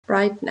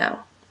right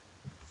now.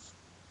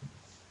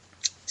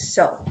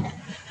 So,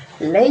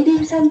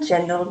 ladies and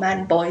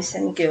gentlemen, boys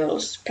and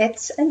girls,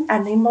 pets and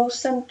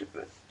animals and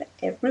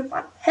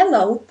everyone,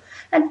 hello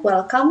and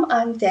welcome.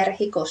 I'm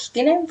Terhi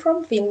Koskinen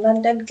from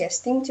Finland and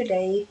guesting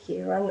today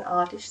here on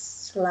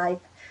Artists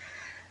Live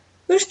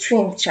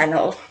Stream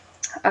channel.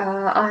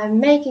 I'm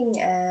making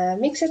a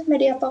mixed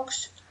media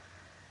box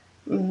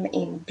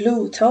in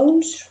blue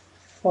tones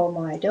for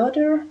my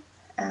daughter,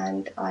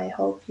 and I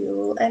hope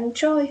you'll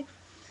enjoy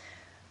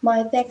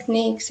my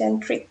techniques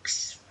and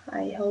tricks.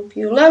 I hope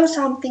you learn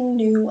something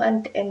new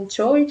and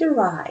enjoy the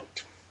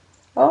ride.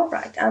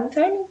 Alright, I'm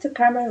turning the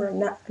camera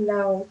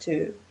now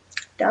to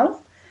down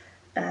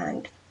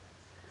and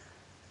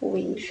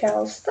we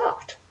shall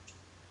start.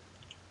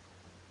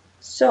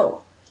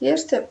 So,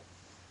 here's the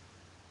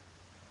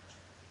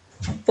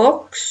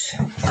box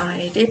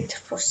I did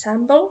for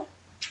sample.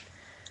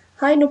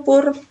 Hi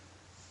Nupur.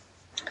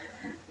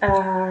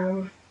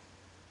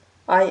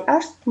 I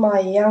asked my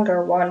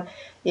younger one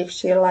if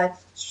she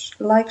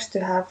likes to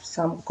have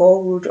some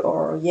gold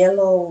or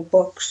yellow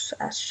box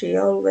as she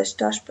always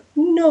does, but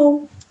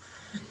no,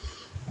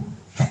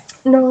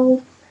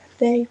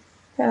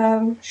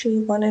 she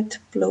wanted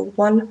blue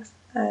one.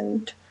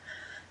 And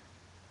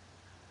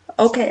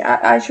okay,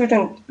 I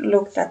shouldn't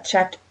look that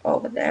chat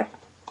over there.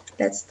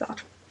 Let's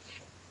start.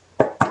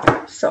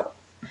 So,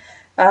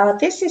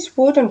 this is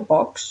wooden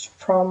box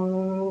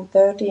from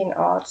 13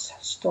 Arts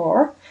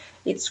store.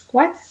 It's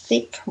quite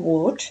thick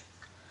wood,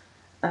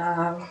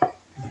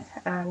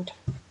 and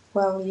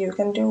well, you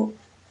can do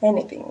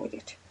anything with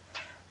it,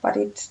 but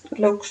it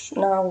looks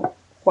now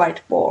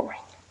quite boring.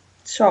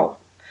 So,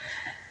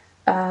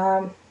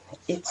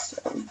 it's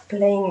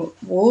plain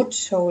wood,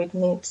 so it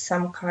needs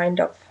some kind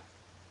of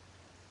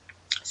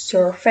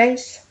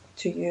surface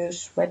to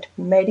use wet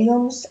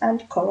mediums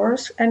and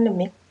colors and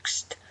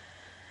mixed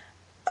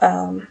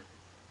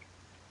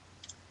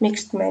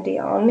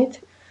media on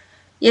it.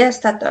 Yes,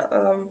 that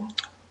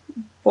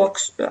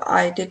box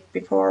I did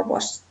before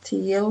was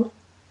teal,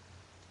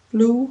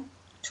 blue,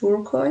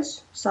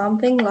 turquoise,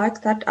 something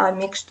like that. I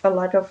mixed a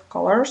lot of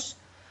colors,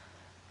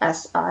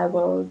 as I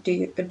will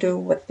do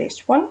with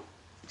this one.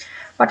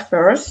 But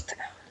first,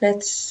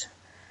 let's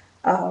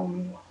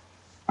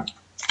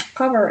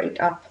cover it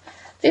up.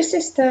 This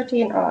is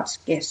 13 Arts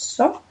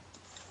gesso,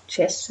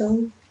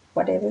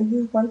 whatever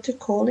you want to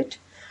call it.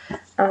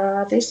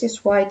 This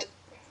is white,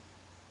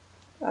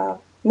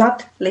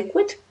 not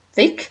liquid,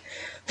 thick.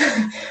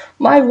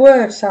 My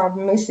words are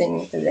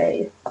missing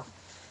today.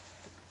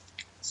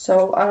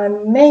 So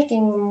I'm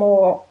making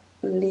more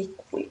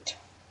liquid.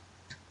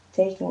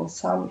 Taking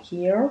some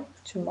here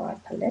to my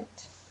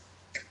palette.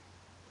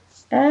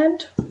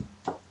 And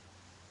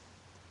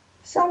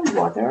some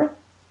water.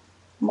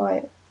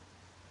 My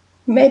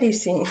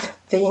medicine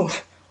thing.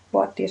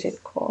 What is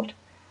it called?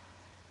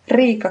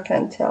 Riika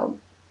can tell.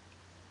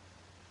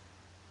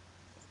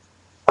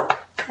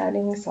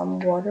 Adding some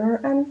water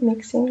and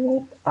mixing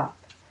it up.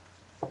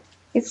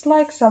 It's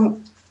like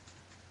some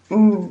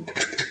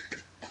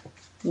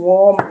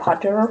warm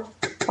butter,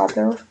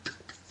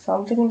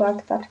 something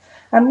like that.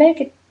 And make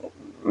it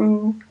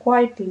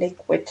quite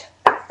liquid,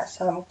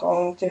 as I'm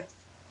going to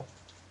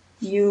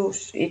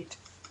use it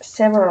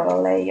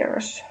several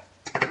layers.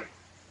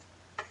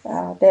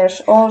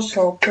 There's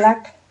also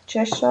black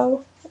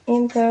gesso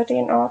in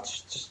 13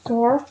 Arts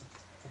store,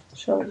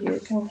 so you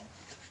can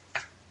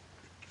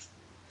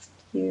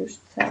use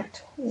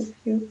that if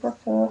you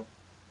prefer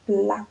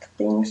black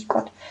things.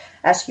 But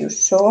as you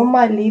saw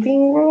my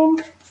living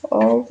room,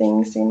 all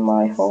things in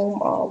my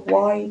home are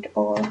white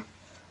or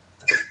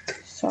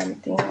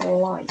something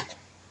light.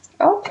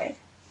 Okay,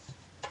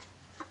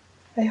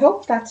 I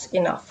hope that's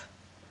enough.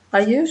 I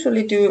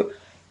usually do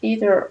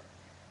either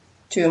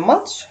too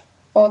much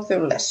or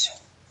too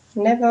less,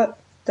 never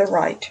the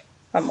right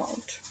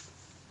amount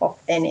of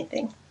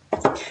anything.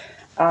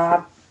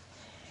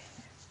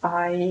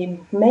 I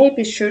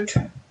maybe should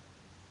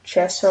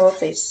gesso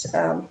this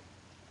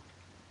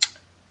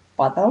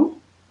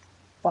bottom,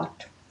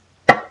 but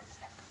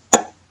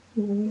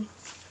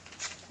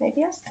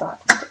maybe I start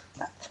with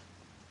that.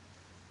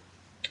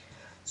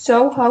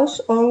 So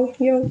how's all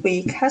your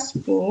week has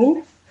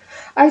been?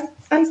 I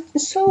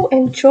so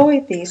enjoy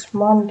these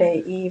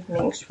Monday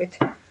evenings with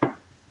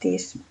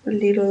these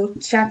little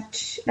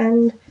chats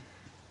and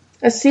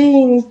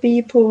seeing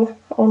people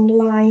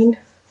online.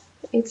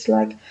 It's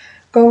like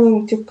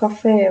going to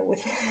cafe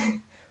with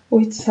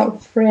with some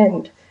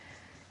friend,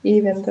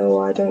 even though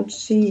I don't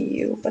see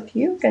you, but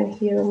you can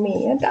hear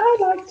me, and I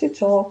like to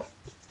talk.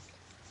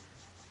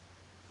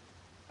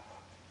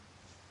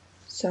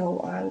 So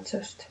I'm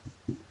just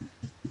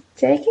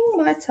taking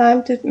my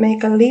time to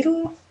make a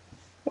little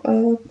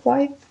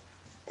quite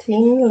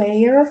thin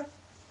layer.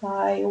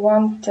 I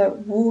want the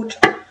wood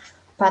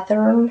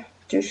pattern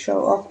to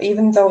show up,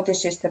 even though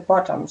this is the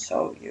bottom,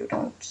 so you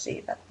don't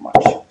see that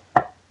much,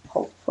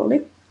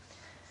 hopefully.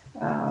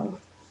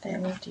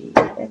 Then the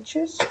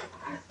edges.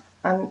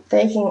 I'm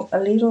taking a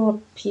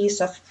little piece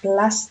of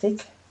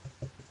plastic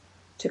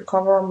to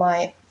cover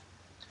my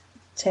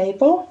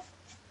table.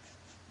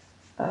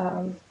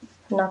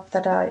 Not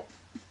that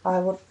I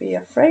would be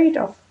afraid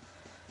of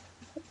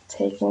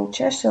taking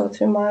gesso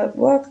to my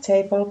work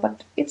table,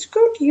 but it's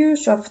good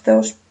use of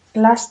those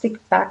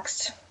plastic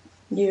bags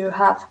you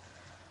have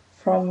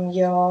from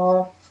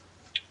your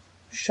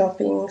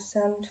shoppings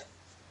and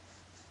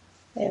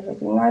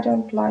everything. I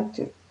don't like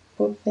to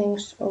put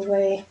things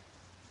away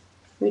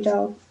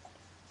without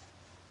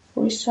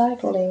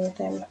recycling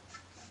them.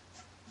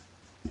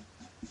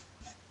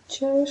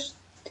 Just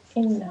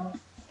enough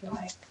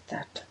like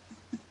that.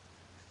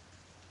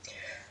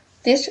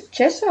 This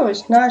gesso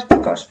is nice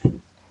because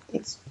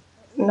it's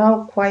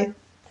now quite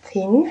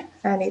thin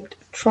and it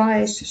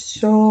dries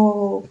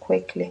so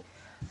quickly.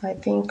 I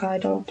think I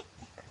don't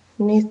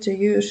need to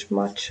use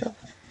much of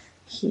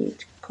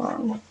heat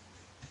gun.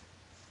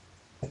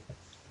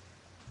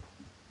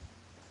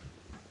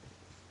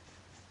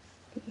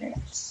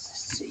 Let's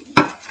see.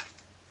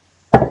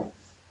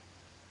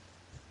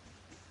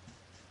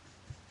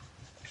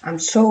 I'm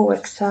so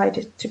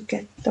excited to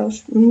get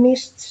those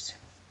mists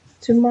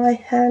to my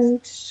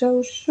hand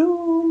so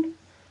soon.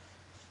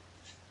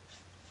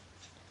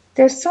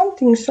 There's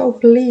something so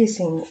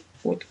pleasing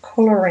with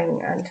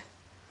coloring and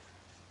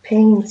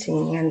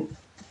painting and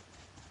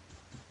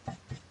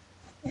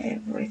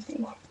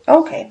everything.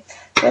 Okay,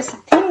 there's a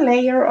thin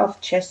layer of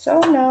gesso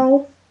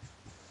now.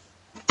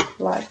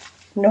 Like,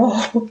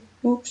 no,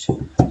 oops.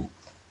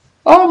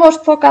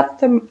 Almost forgot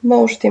the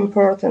most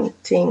important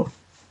thing.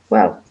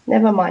 Well,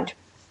 never mind.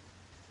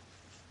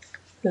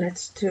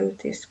 Let's do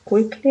this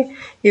quickly.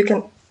 You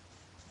can...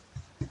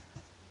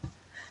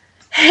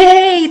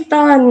 Hey,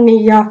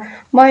 Tanja!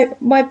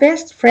 My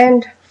best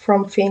friend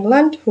from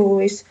Finland, who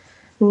is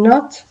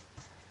not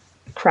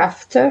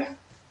crafter,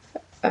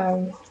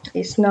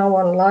 is now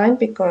online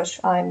because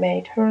I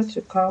made her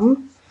to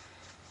come.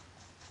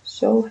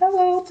 So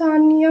hello,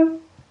 Tanja.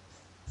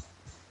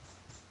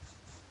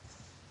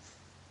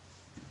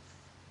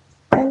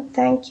 And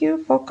thank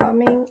you for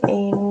coming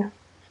in.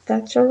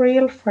 That's a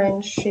real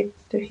friendship,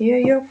 to hear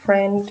your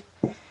friend,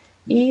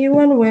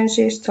 even when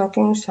she's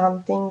talking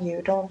something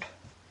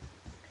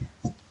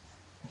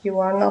you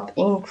are not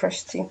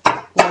interested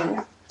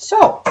in.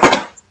 So,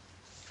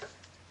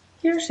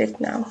 here's it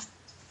now.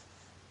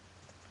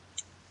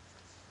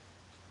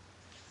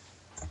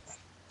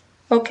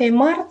 Okay,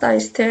 Marta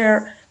is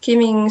there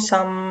giving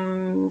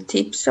some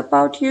tips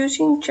about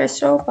using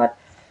gesso, but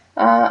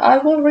I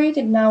will read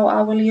it now.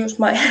 I will use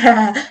my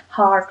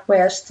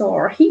hardware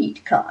store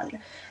heat gun.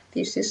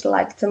 This is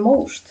like the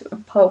most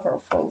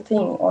powerful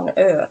thing on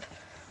earth.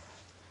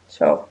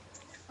 So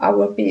I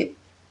will be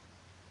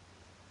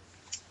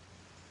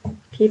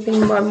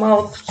keeping my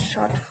mouth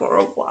shut for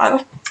a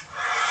while.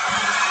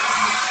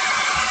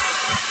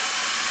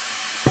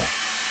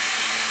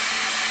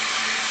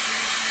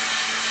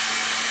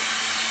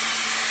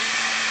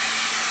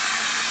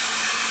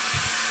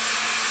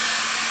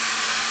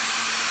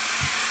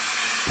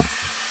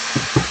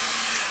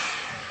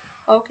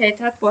 Okay,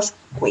 that was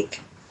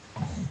quick.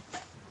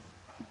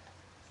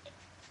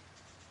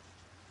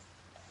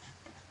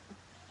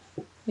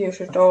 You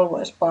should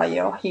always buy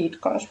your heat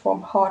guns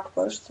from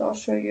hardware store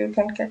so you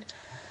can get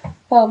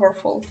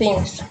powerful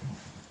things.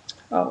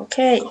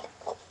 Okay.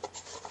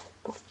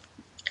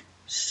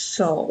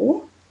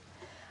 So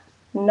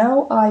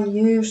now I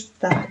used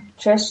the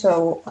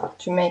gesso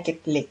to make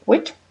it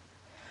liquid,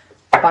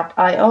 but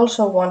I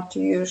also want to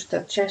use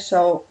the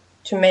gesso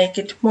to make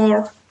it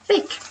more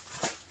thick.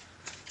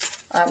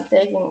 I'm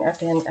taking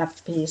again a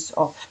piece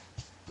of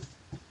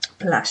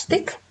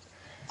plastic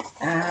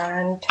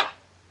and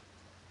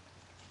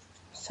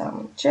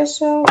some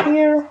gesso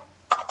here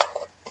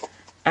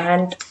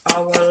and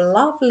our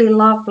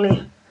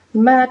lovely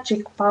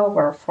magic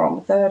powder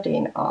from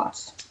 13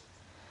 Arts.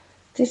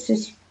 This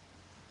is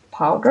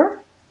powder.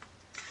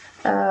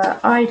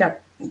 Ida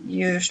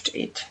used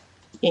it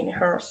in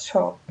her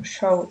show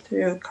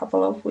a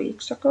couple of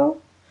weeks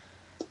ago.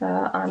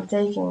 I'm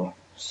taking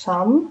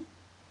some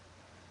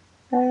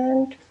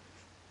and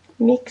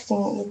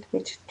mixing it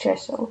with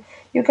gesso.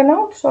 You can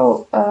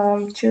also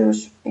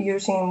choose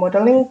using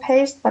modeling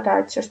paste, but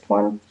I just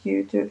want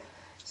you to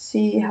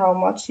see how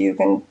much you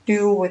can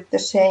do with the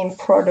same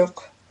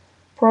product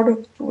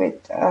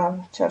with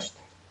just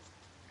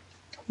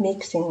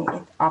mixing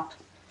it up.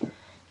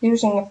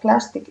 Using a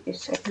plastic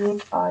is a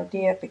good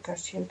idea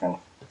because you can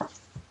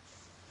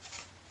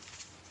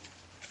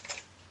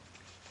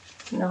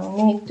no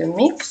need to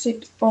mix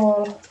it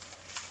all.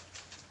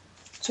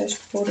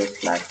 Just put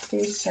it like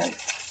this and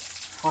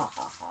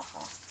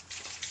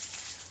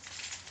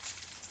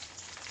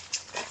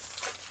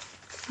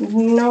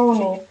no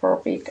need for a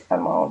big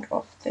amount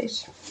of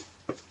this.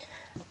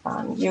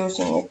 I'm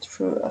using it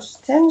through a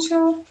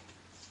stencil.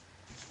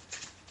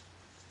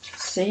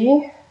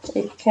 See,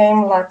 it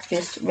came like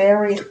this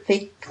very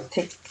thick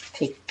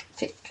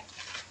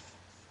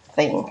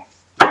thing.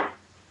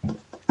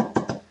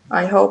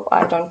 I hope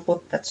I don't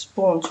put that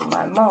spoon to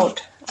my mouth,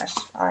 as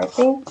I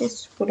think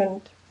this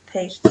wouldn't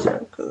taste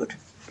so good.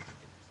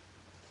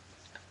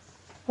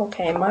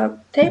 Okay, my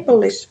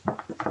table is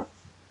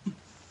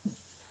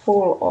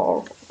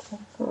full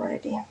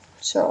already.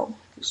 So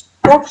this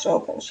box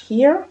opens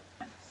here,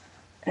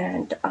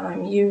 and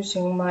I'm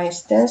using my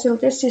stencil.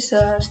 This is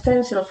a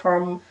stencil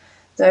from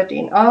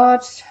 13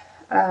 Arts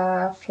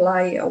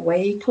Fly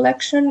Away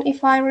collection,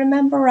 if I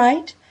remember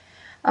right.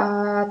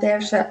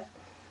 There's a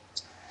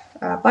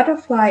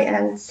butterfly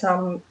and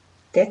some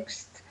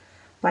text,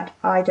 but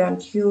I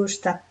don't use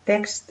that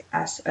text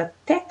as a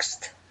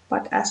text,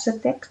 but as a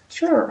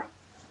texture.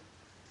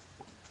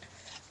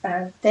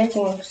 And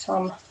taking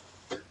some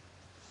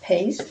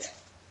paste.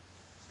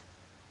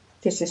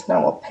 This is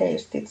now a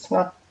paste, it's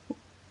not,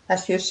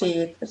 as you see,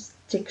 it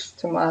sticks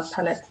to my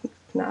palette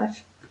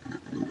knife.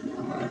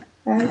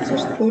 And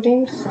just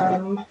putting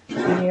some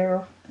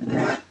here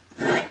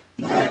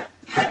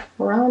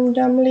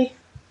randomly.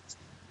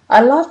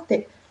 I love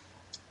the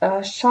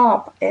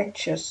sharp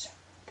edges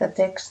the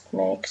text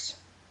makes.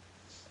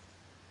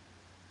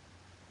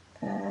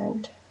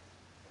 And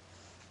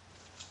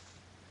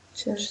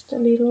just a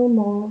little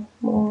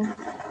more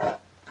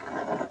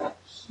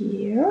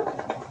here.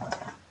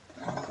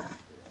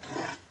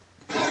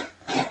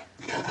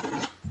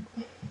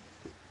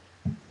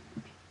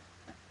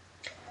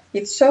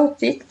 It's so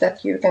thick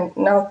that you can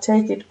now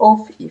take it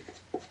off if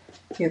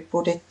you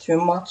put it too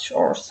much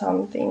or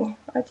something.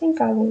 I think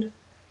I will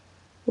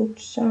put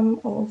some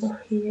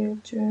over here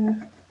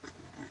too.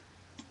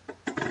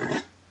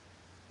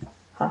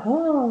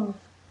 Haha!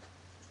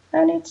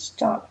 And it's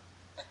done.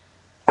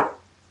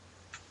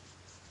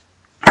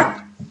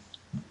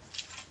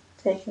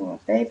 Taking a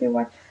baby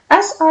wipe.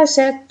 As I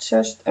said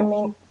just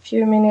a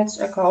few minutes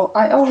ago,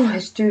 I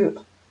always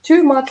do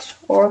too much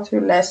or too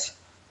less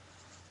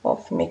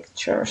of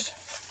mixtures.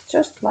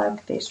 Just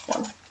like this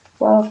one.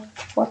 Well,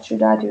 what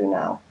should I do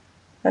now?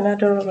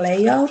 Another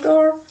layout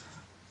or?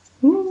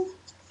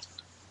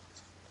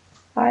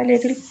 I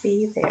let it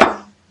be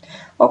there.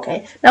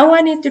 Okay, now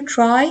I need to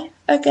try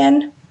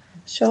again.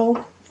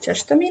 So,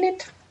 just a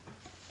minute.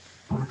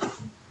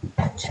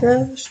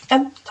 Just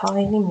a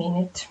tiny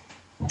minute.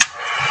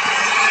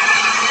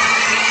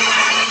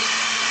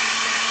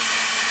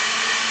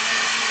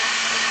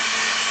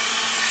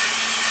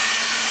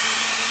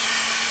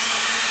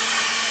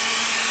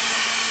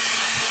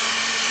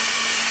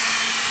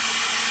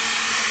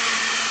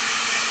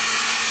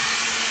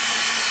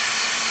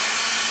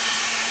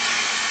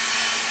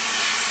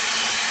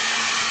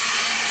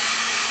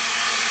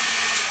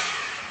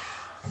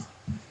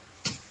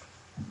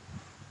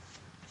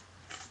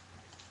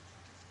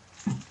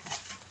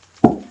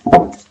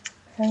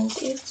 And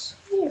it's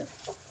here.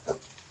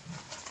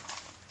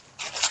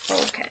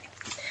 Okay,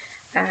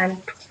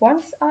 and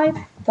once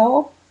I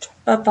thought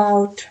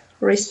about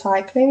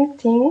recycling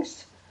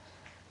things,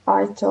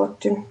 I thought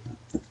to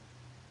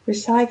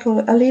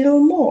recycle a little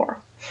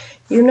more.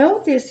 You know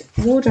these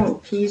wooden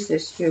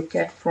pieces you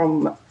get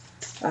from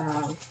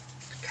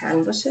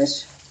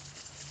canvases?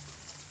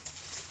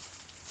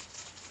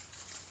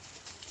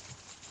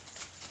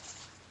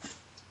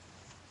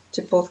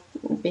 To put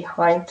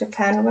behind the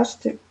canvas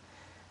to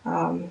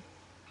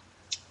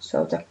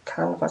so the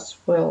canvas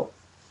will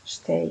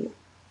stay,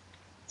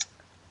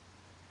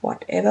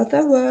 whatever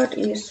the word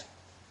is.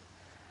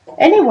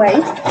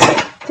 Anyway,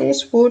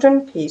 these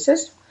wooden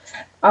pieces,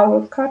 I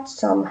will cut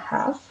some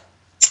half.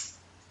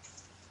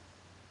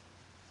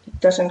 It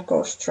doesn't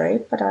go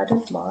straight, but I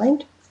don't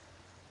mind.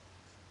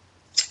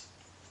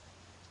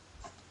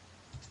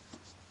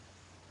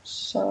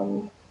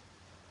 Some.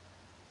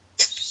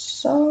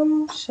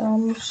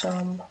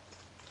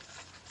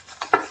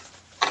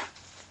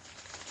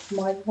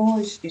 My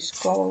voice is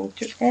going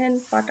to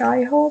end, but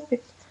I hope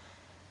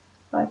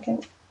I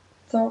can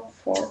talk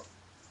for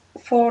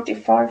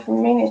 45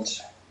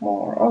 minutes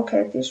more.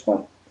 Okay, this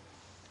one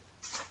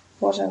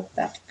wasn't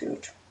that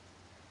good.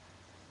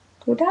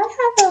 Could I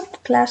have a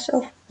glass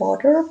of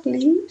water,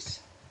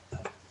 please?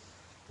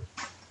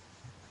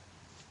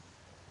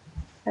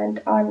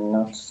 And I'm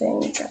not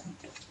saying that.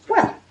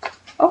 Well,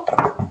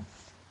 okay,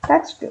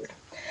 that's good.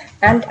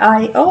 And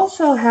I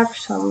also have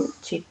some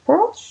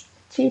chipboards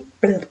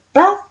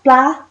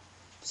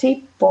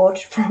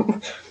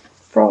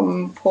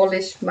from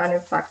Polish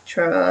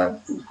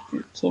manufacturer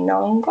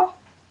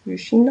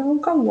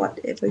Yushinanga,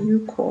 whatever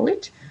you call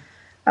it.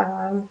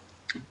 And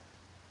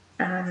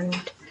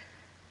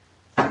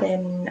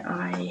then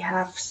I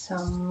have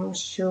some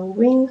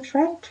sewing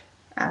thread,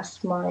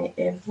 as my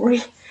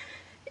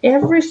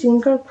every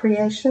single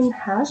creation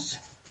has.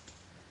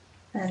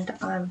 And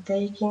I'm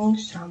taking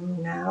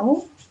some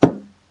now.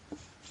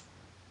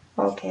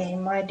 Okay,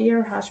 my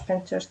dear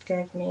husband just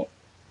gave me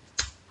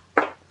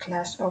a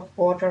glass of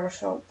water,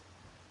 so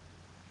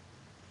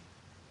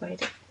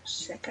wait a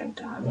second,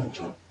 I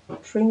will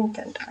drink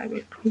and I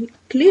will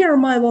clear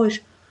my voice.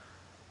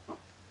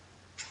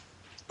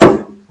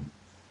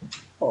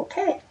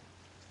 Okay,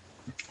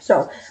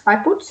 so I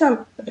put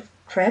some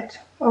thread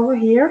over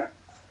here.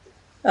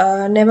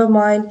 Never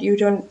mind, you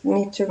don't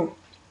need to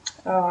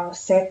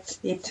set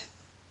it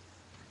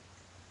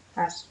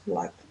as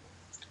like,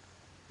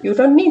 you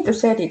don't need to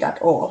set it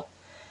at all.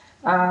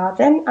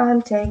 Then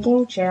I'm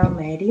taking gel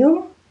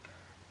medium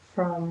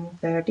from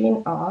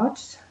 13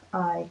 Arts.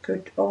 I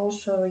could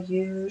also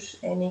use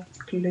any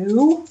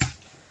glue,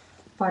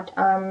 but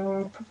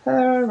I'm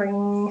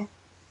preferring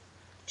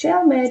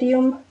gel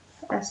medium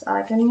as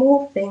I can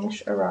move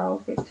things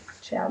around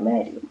with gel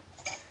medium.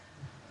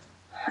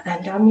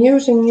 And I'm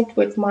using it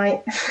with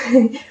my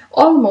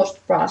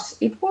almost brush.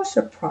 It was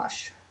a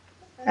brush,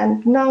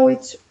 and now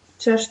it's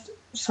just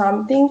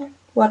something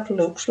what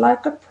looks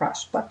like a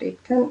brush, but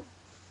it can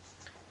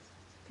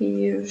be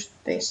used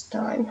this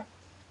time.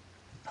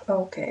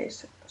 Okay,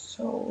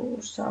 so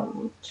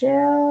some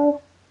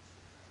gel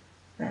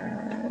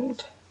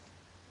and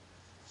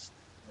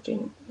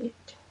putting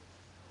it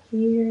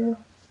here.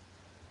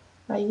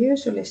 I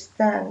usually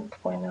stand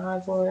when I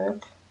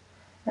work,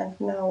 and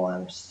now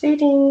I'm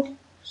sitting,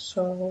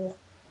 so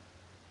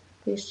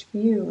this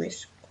view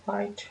is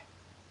quite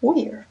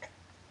weird.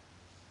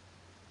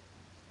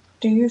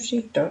 Do you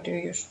sit or do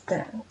you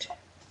stand?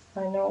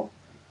 I know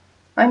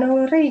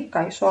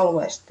Riikka is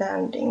always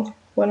standing.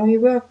 When we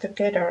work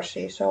together,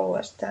 she's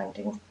always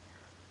standing.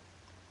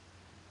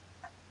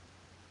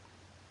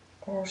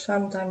 Or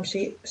sometimes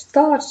she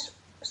starts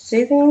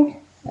sitting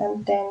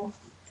and then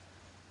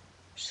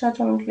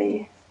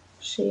suddenly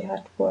she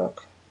had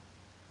work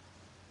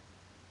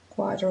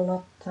quite a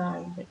lot of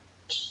time, but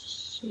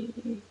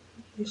she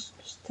is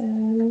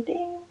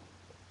standing.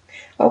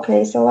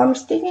 Okay, so I'm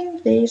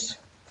sticking these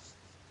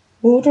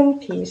wooden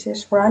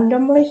pieces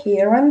randomly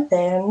here and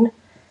then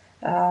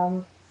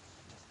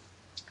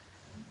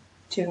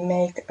to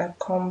make a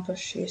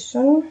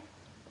composition.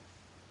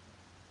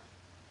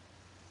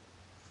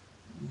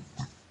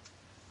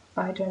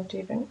 I don't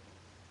even,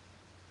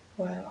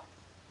 well,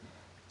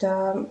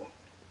 the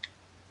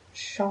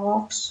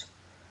sharps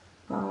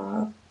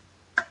are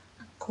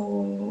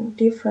going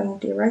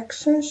different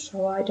directions,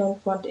 so I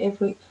don't want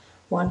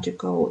everyone to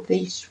go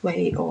this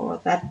way or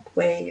that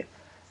way.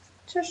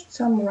 Just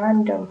some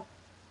random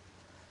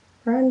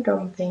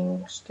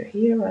things to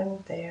here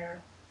and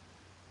there.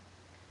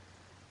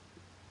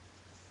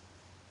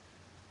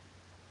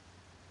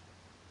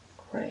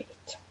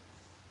 Great.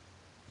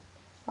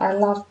 I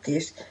love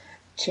these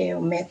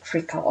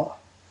geometrical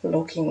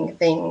looking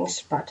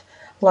things, but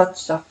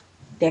lots of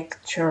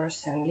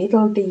textures and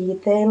little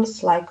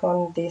details like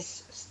on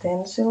this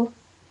stencil.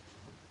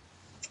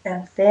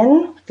 And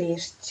then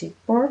these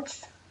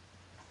chipboards.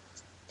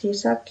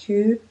 These are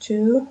cute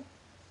too.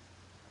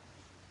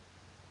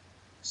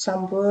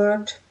 Some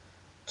word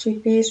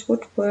chippies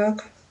would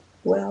work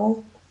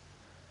well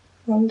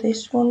on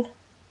this one.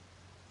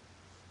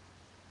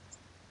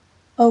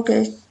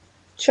 Okay,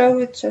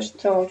 Joey just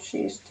told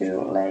she's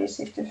too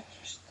lazy to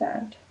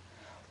stand.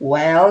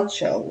 Well,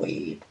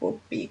 Joey, it would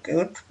be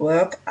good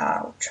work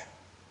out.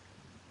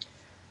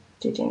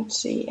 Didn't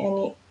see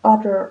any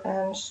other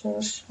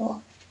answers.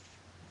 So.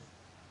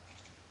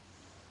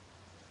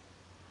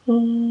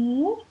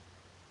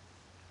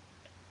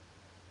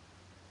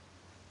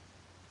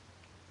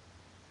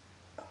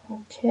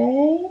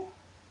 Okay,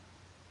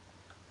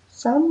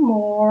 some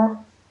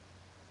more.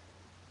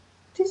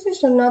 This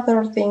is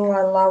another thing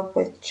I love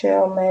with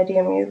gel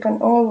medium. You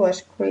can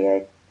always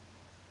create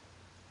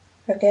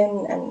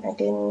again and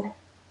again,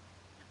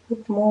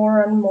 put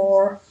more and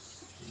more.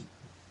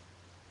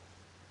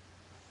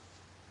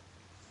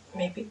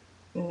 Maybe,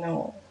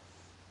 no.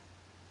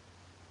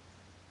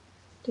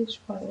 This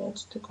one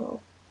needs to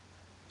go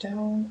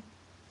down.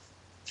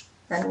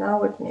 And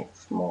now it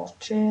needs more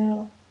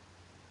gel.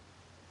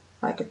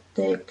 I could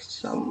take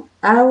some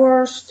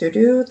hours to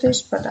do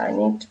this, but I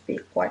need to be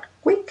quite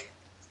quick.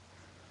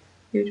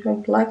 You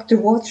don't like to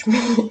watch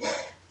me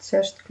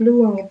just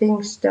gluing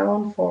things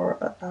down for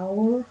an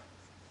hour.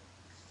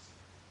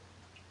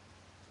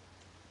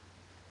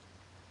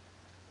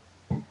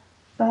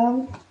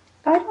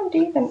 I don't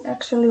even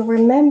actually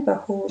remember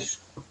who's...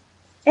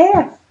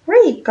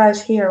 Riikka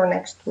is here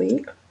next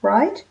week,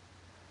 right?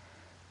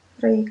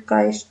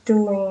 Riikka is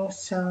doing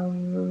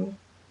some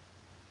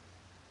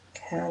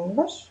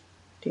canvas.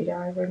 Did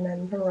I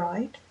remember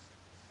right?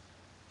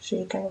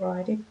 She can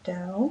write it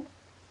down.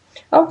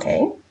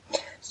 Okay,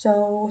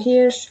 so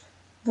here's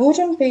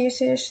wooden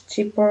pieces,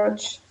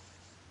 chipboards,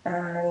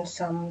 and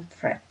some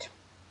thread.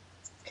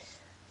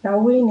 Now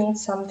we need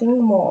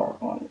something more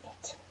on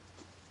it.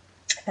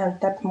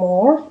 And that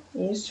more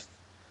is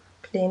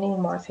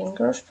cleaning my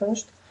fingers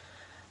first.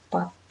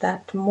 But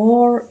that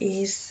more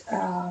is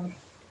on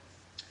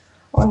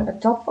the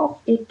top of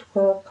it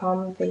will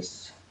come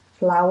this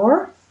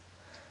flower.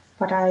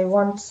 But I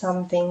want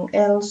something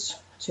else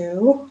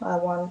too. I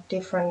want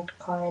different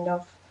kind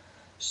of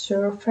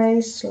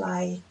surface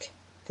like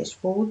this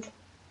wood,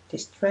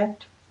 this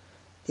thread,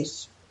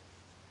 this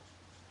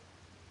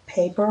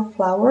paper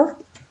flower,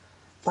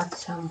 but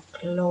some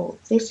cloth.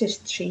 This is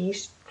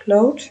cheese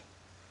cloth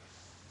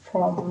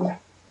from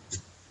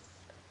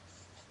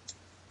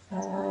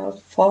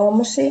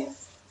pharmacy.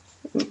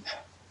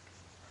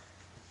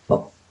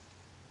 Oh.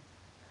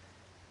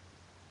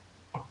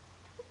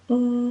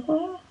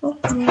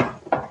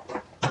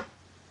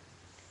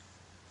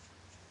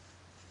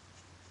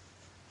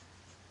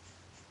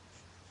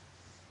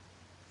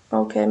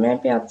 Okay,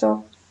 maybe I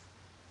thought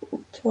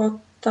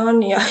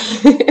Tanya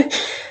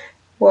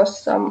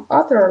was some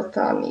other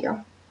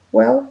Tanya.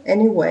 Well,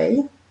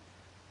 anyway,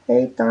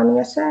 hey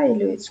Tanya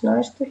Säily, it's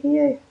nice to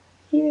hear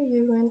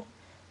you and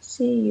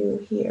see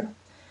you here.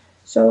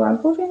 So I'm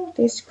putting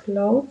this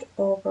cloth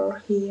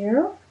over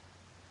here,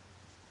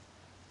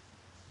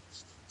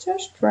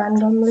 just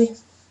randomly.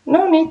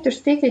 No need to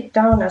stick it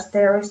down as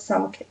there is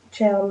some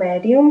gel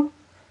medium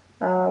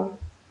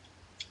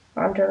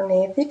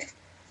underneath it.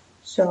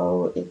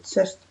 So it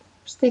just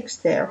sticks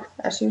there.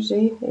 As you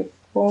see, it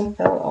won't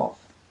fall off.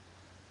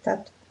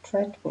 That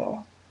thread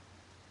will,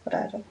 but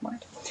I don't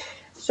mind.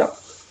 So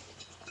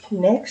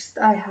next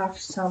I have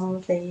some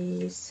of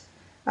these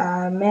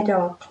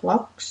metal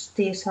clocks.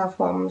 These are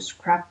from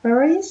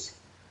Scrapberries.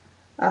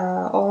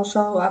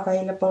 Also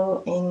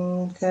available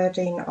in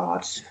 13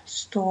 Arts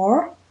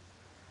store.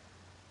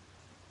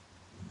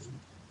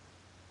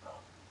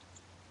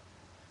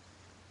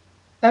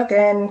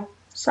 Again,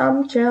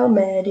 some gel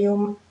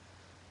medium.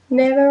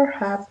 Never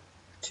have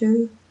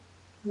too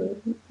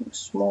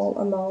small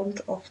amount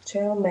of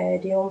gel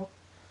medium.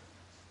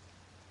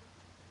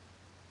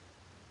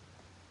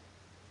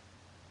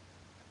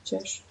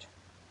 Just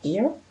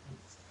here.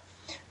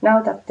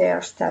 Now that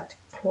there's that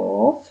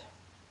cloth,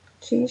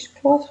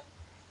 cheesecloth,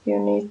 you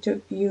need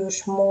to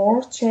use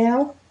more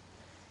gel.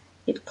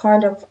 It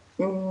kind of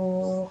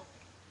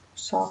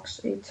sucks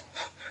it.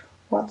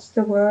 What's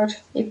the word?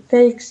 It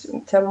takes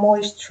the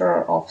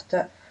moisture of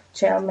the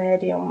gel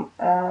medium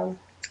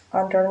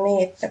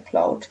underneath the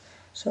cloth.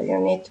 So you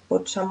need to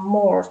put some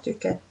more to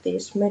get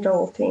these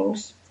metal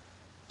things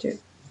to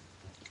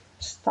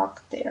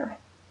stuck there.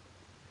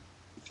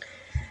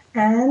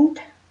 And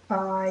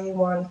I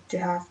want to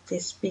have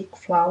this big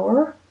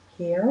flower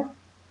here.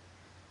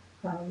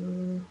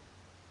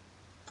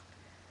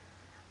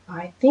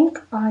 I think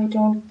I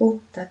don't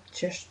put that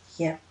just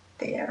yet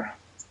there.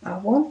 I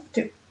want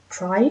to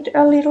try it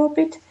a little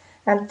bit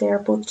and there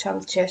put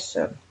some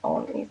gesso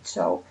on it.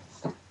 So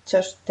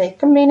just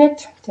take a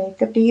minute,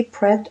 take a deep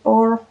breath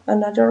or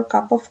another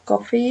cup of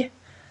coffee.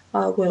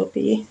 I will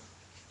be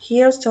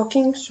here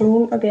talking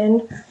soon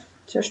again,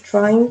 just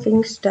trying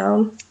things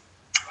down.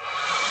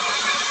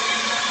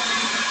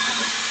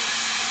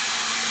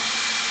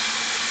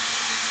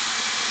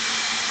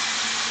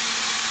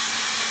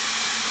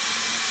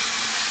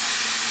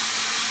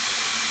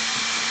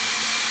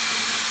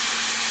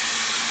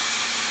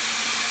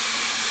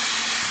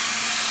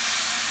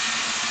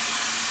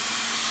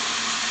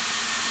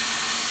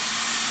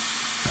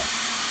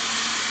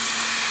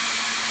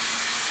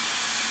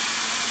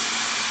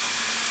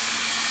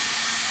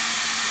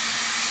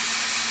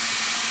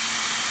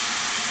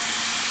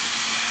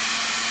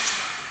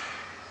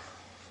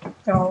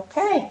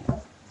 Okay,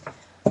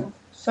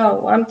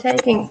 so I'm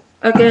taking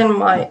again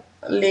my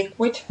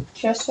liquid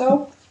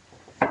gesso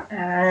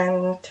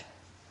and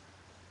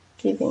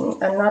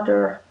giving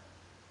another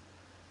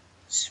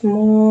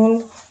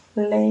small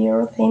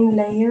layer, thin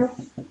layer.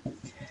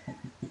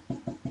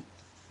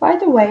 By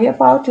the way,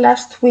 about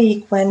last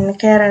week when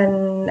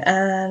Keren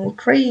and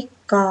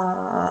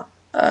Riikka,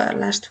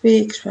 and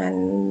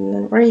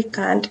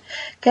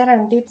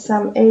Keren did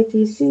some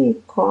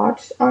ATC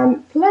cards,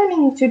 I'm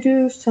planning to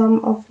do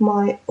some of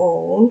my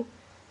own.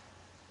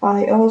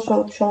 I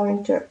also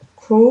joined a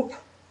group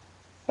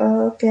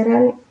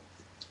Keren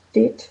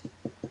did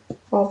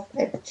of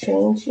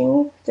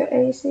exchanging the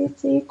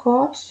ACT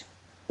cards.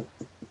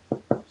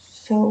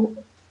 So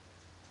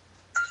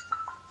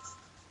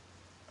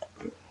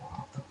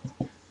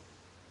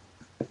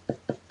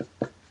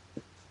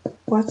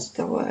what's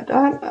the word?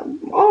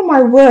 All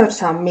my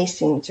words are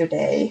missing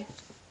today.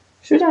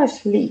 Should I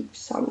sleep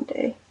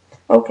someday?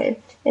 Okay,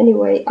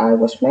 anyway, I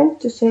was meant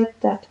to say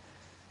that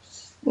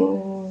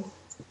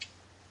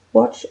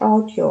watch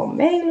out your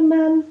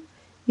mailman.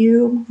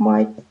 You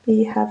might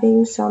be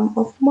having some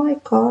of my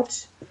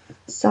cards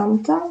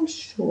sometime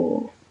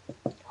soon,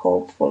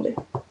 hopefully.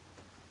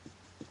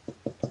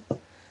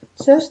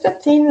 Just a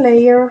thin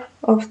layer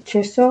of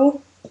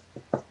gesso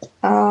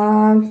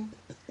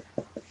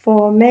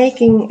for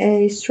making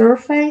a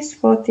surface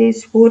for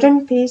these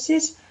wooden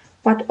pieces,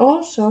 but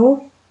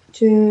also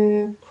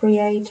to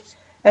create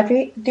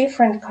a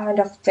different kind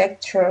of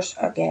textures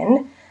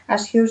again.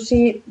 As you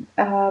see,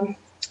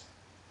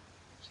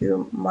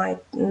 you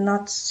might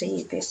not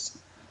see this.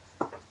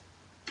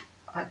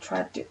 I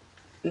tried to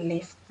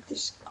lift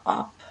this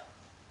up.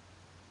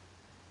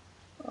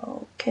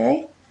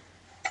 Okay,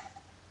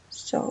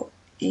 so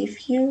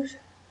if you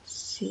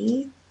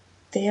see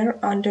there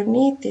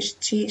underneath this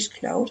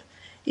cheesecloth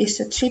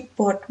is a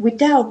chipboard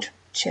without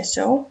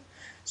gesso,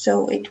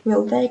 so it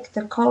will take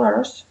the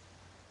colors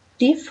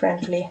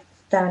differently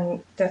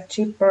than the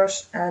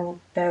chippers and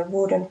the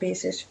wooden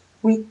pieces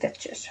with the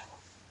gesso.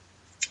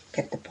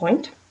 Get the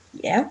point?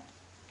 Yeah?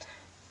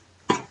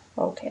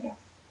 Okay,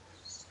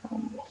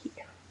 some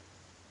here.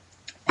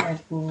 And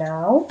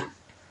now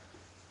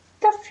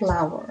the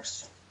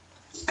flowers.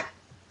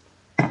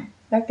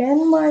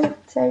 Again, my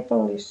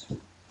table is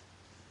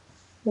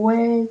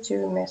way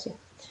too messy.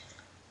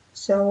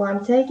 So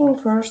I'm taking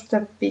first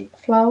a big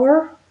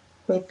flower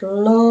with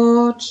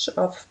lots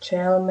of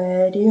gel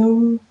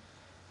medium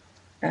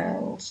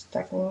and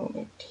stacking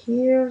it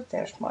here.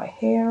 There's my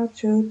hair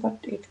too, but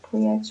it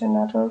creates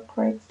another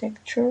great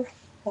texture,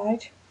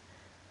 right?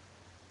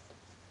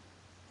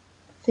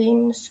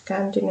 Thin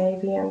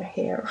Scandinavian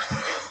hair.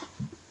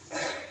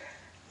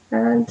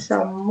 And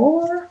some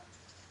more.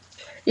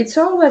 It's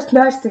always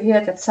nice to hear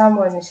that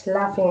someone is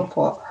laughing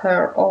for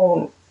her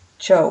own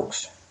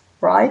jokes,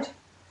 right?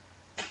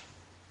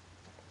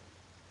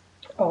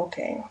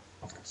 Okay,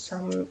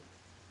 some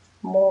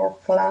more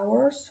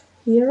flowers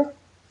here.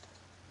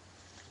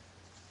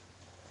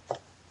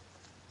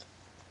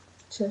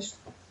 Just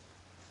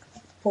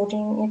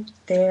putting it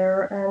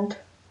there and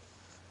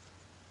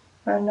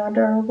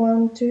another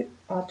one to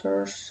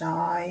other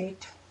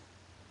side.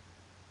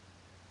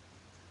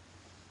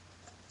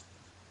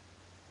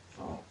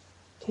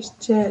 This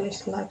gel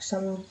is like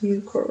some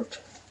yogurt.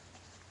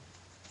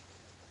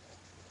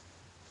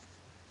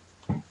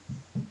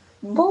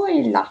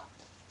 Voila!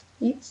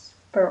 It's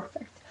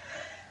perfect.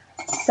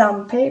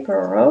 Some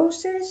paper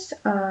roses.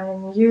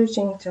 I'm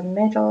using the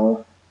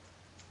metal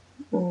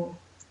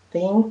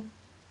thing.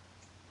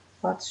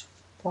 What's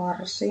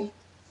varsi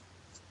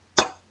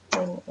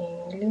in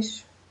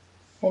English?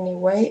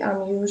 Anyway,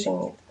 I'm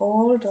using it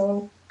all,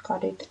 don't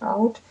cut it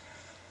out,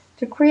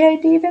 to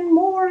create even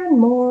more and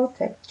more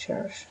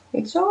textures.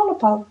 It's all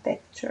about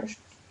textures.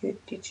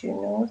 Did you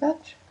know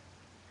that?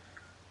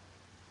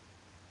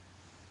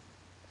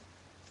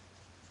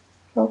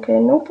 Okay,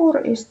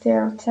 Nupur is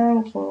there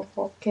thanking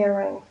for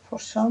Karen for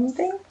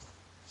something.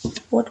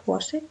 What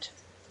was it?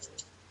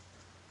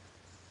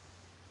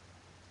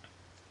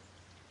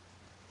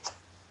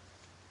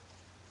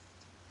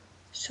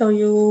 So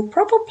you're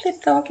probably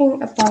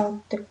talking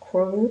about the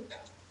group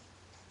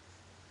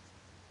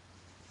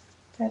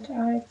that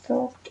I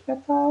talked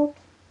about.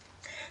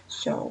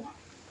 So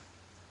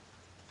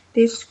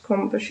this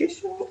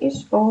composition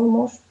is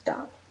almost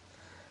done.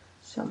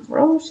 Some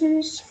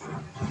roses,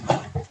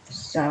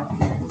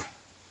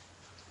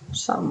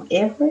 some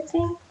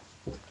everything.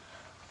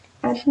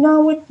 And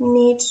now it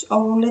needs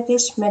only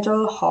this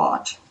metal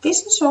heart.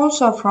 This is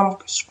also from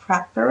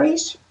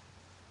Scrapberries.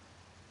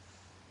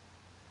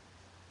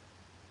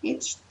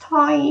 It's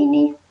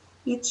tiny,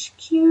 it's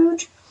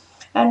cute,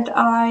 and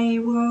I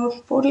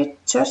will put it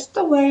just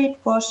the way it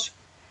was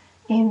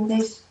in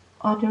this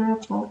other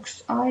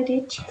box I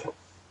did.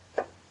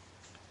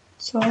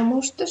 It's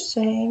almost the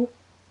same.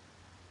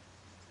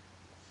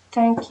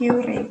 Thank you,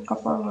 Riikka,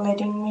 for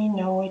letting me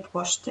know it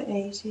was the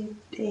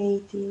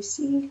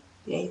ATC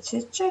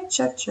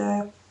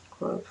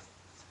group.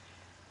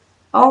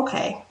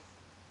 Okay.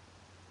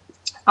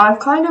 I'm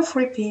kind of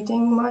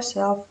repeating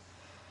myself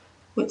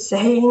with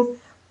saying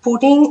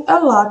putting a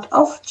lot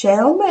of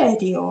gel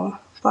medium,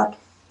 but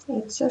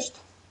it's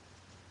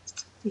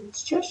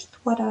just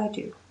what I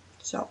do.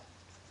 So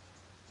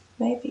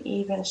maybe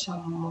even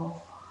some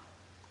more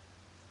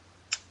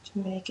to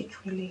make it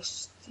really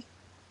stick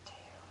there.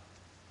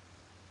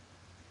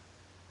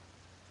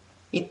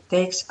 It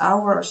takes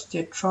hours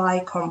to dry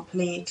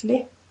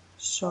completely,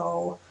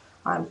 so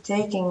I'm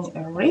taking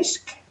a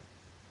risk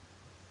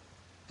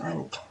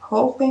and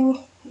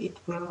hoping it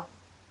will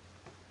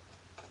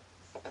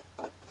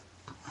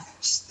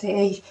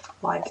stay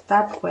like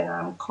that when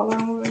I'm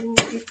coloring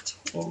it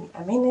in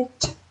a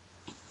minute.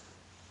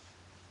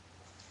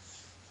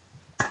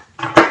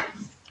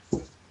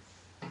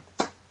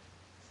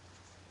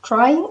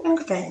 Trying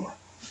again.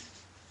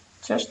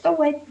 Just a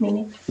wait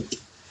minute.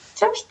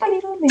 Just a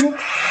little minute.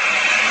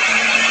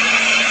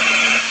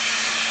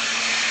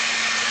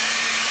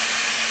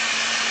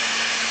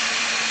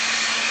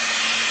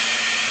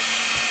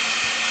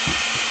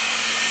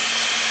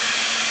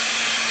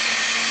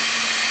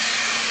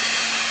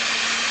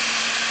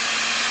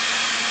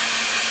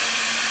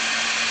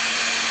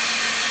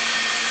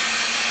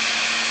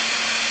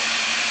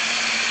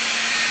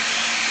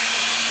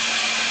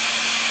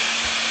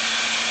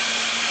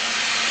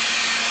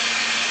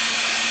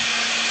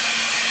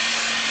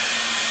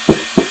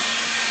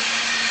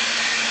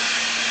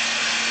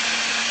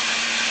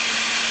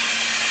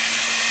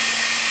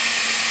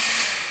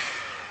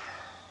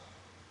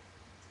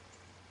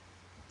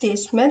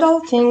 This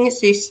metal thing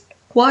is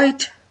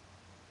quite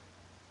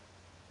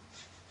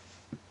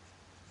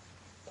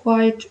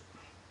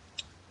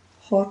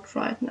hot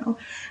right now.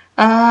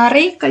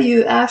 Riikka,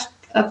 you asked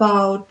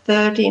about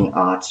 13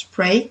 arts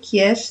break.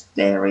 Yes,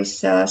 there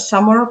is a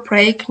summer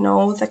break.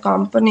 No, the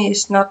company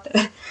is not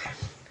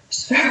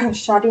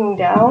shutting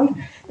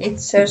down.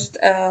 It's just,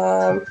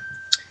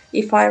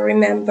 if I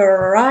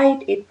remember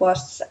right, it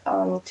was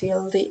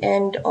until the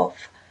end of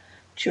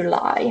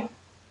July.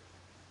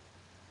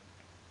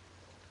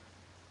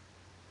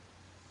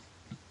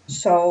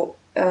 So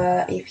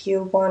if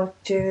you want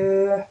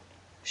to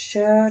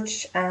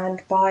search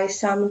and buy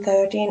some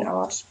 13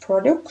 Arts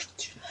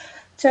products,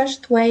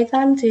 just wait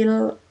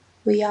until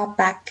we are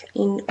back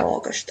in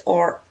August,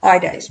 or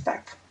Ida is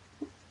back.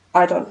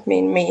 I don't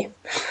mean me.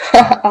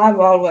 I'm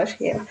always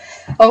here.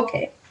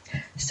 Okay,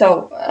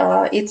 So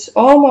it's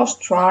almost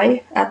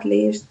dry, at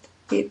least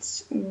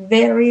it's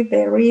very,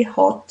 very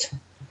hot.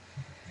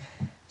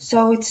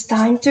 So it's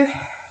time to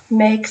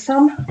make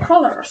some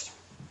colors.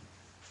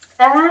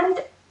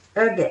 And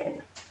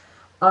again,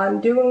 I'm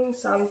doing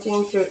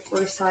something to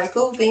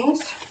recycle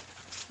things.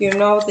 You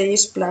know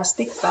these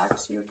plastic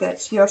bags you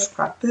get your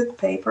scrapbook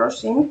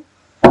papers in?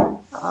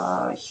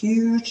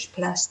 Huge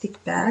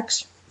plastic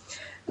bags.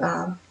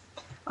 I'm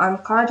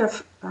kind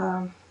of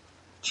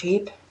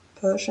cheap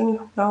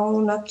person. No,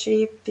 not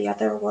cheap, the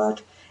other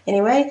word.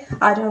 Anyway,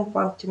 I don't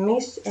want to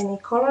miss any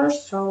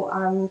colors, so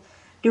I'm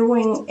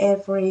doing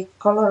every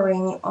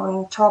coloring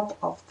on top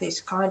of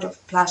this kind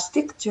of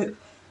plastic to,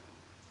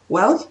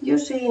 well, you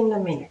see in a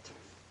minute.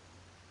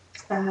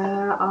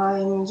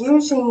 I'm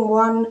using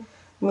one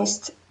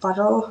mist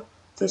bottle.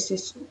 This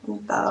is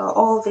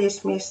all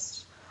these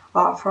mists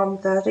are from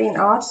 13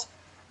 Arts.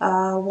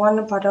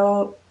 One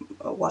bottle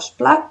was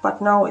black,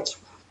 but now it's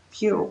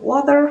pure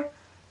water.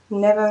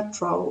 Never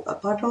throw a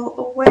bottle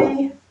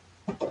away.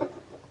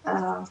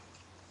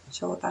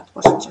 So that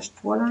was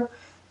just water.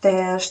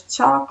 There's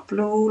chalk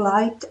blue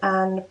light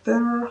and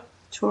pearl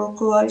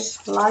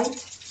turquoise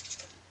light,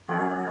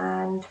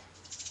 and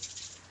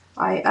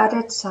I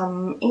added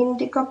some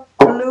indigo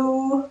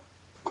blue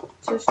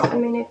just a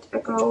minute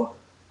ago,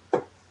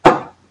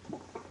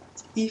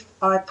 if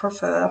I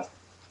prefer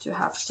to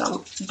have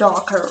some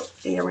darker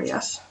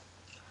areas.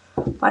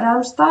 But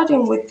I'm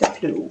starting with the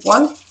blue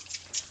one.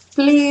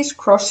 Please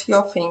cross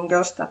your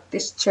fingers that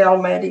this gel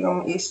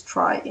medium is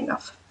dry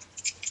enough.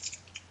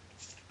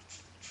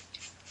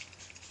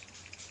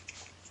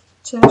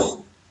 Just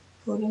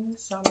putting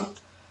some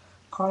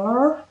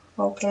color.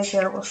 Okay,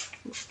 there was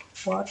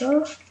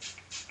water.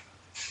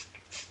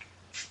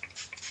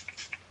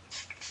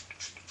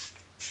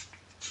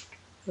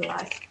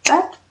 Like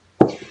that.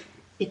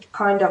 It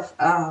kind of,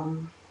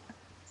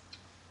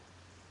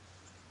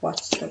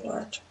 what's the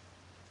word?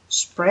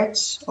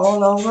 Spreads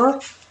all over.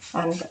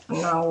 And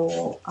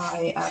now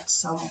I add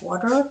some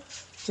water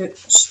to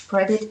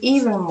spread it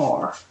even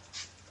more.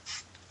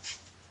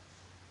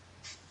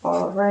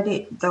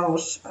 Already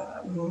those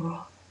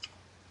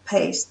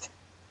paste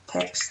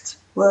text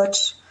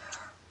words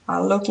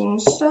are looking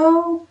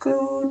so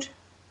good.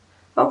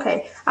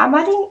 Okay, I'm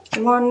adding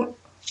one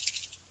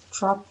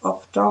drop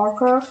of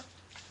darker,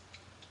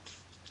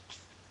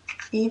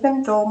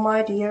 even though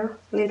my dear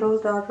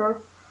little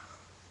daughter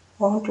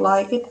won't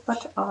like it,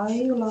 but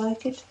I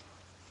like it.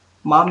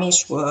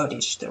 Mommy's word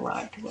is the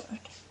right word.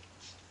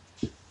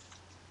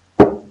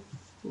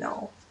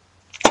 No,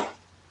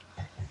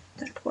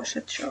 that was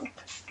a joke.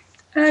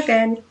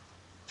 Again.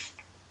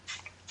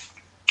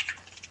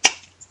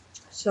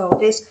 So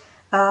this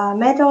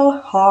metal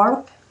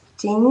harp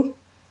thing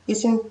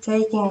isn't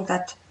taking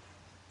that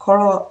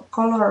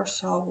color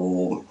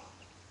so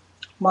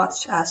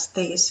much as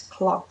these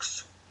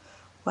clocks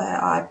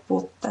where I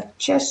put the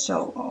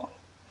gesso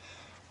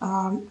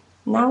on.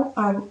 Now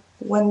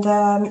when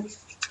the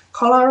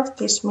color of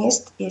this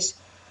mist is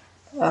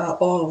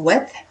all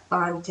wet,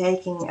 I'm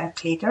taking a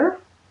glitter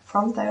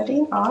from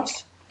 13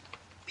 Arts,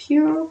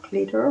 pure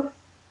glitter.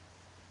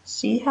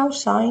 See how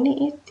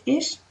shiny it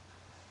is?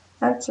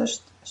 And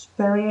just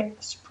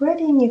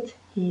spreading it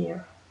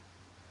here.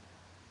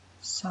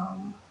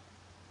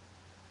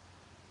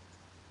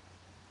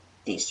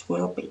 This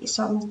will be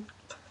some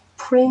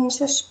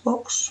princess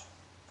box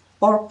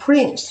or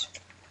prince,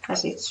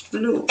 as it's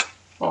blue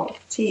or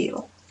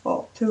teal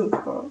or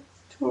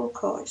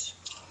turquoise.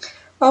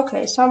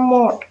 Okay, some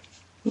more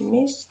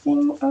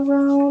misting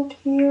around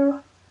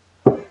here.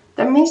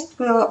 The mist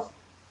will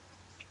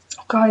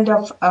kind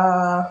of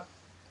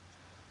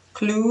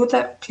glue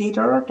the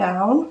glitter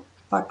down,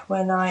 but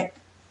when I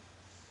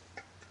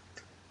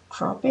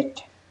drop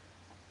it,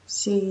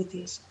 see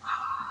this.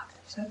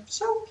 That's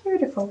so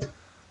beautiful.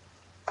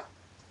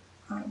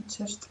 I'm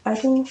just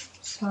adding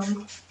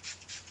some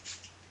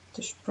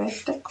to spread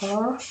the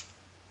color.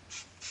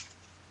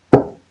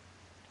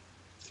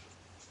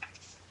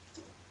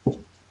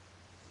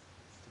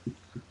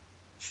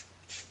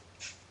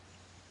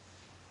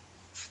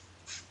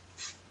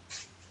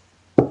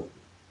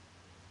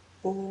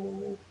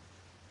 Oh.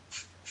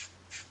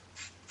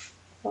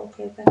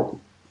 Okay then.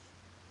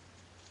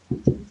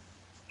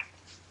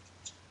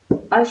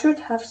 I should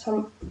have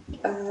some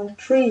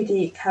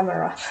 3D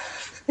camera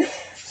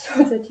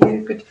so that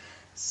you could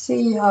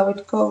see how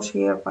it goes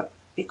here, but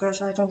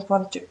because I don't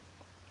want to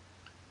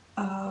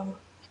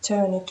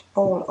turn it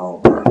all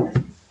over.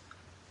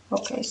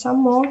 Okay,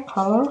 some more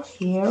color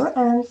here,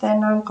 and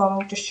then I'm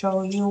going to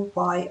show you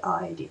why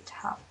I did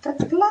have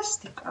that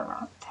plastic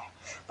around there.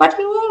 But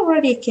you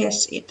already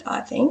guessed it,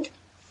 I think.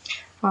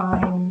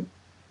 I'm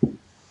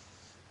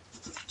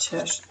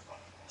just,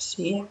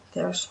 see,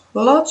 there's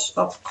lots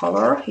of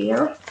color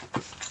here,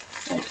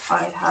 and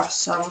I have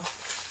some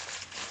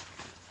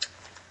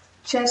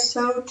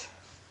gessoed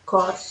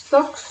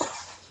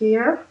cardstocks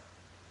here,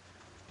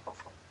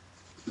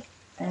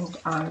 and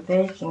I'm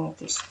taking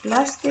this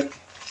plastic,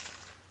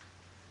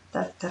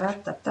 and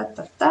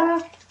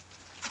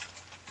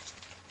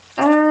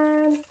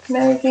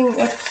making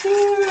a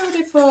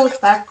beautiful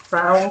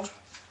background.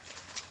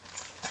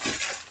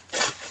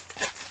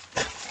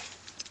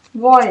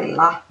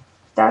 Voila,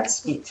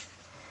 that's it.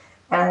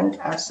 And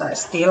as I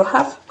still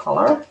have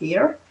color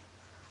here,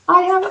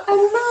 I have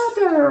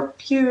another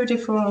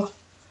beautiful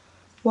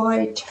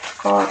white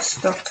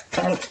cardstock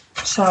and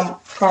some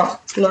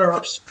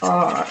colors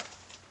are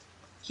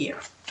here.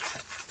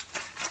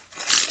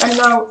 And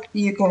now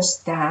you can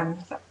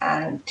stamp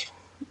and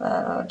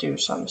do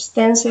some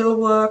stencil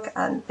work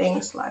and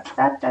things like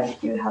that, and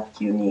you have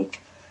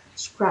unique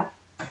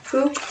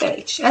scrapbook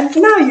page. And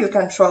now you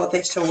can throw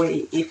this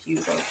away if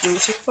you don't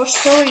use it for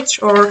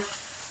storage or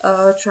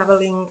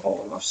traveling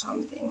or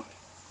something.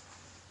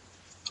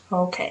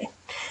 Okay,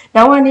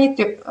 now I need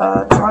to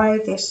try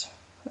this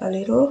a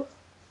little.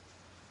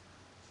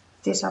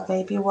 These are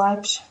baby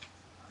wipes.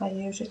 I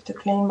use it to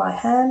clean my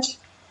hands.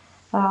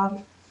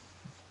 I'm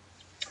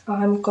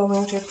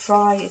going to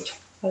try it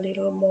a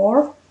little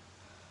more.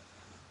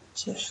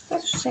 Just a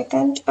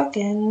second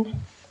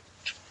again.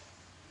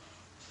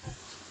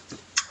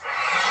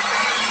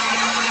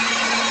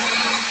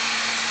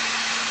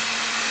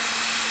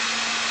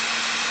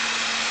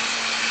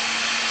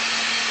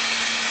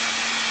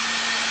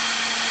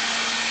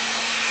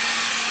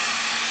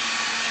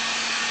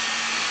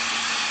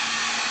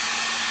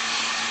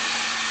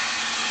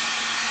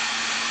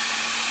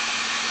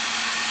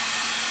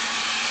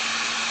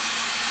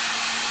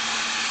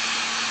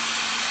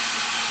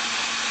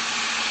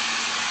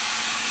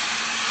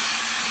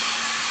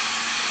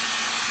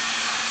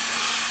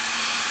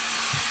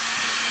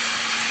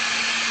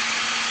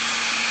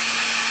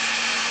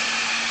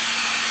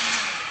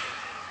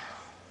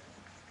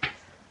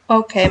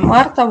 Okay,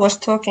 Marta was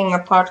talking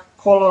about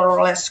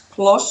colorless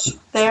gloss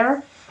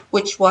there,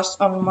 which was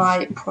on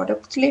my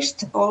product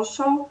list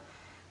also.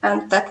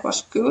 And that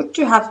was good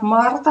to have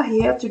Marta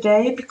here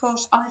today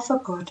because I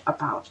forgot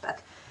about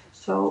that.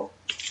 So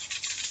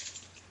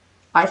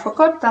I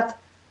forgot that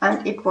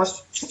and it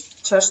was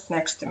just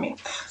next to me.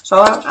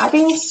 So I'm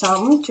adding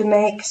some to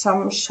make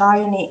some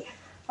shiny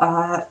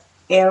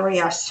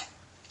areas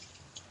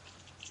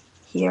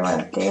here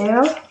and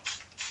there.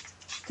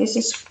 This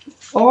is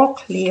all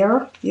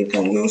clear. You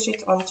can use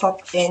it on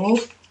top any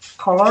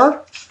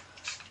color.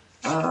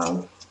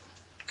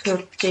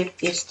 Good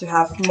tip is to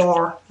have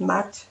more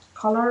matte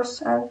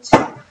colors and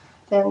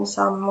then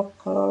some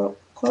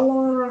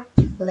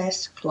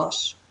colorless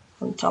gloss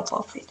on top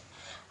of it.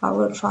 I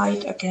will try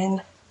it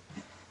again.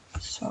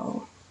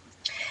 So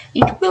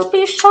it will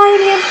be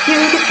shiny and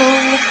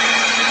beautiful.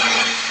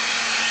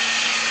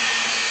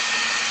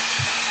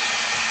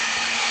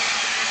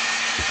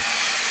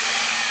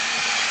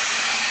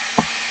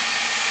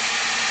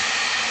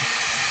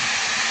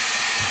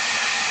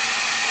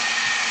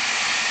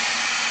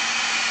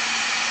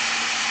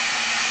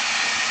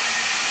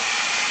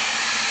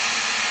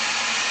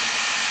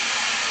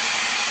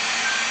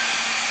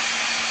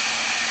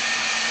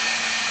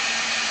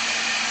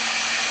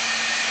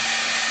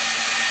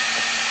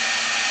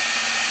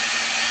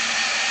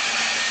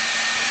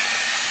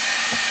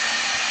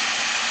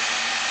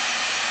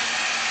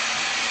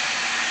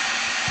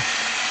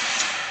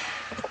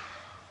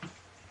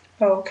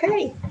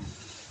 Okay,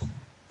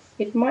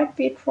 it might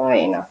be dry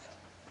enough.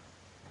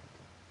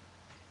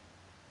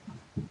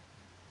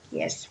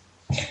 Yes.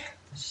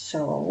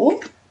 So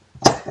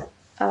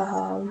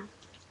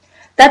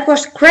that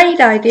was great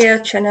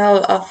idea,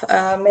 Chanel, of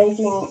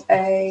making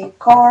a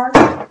card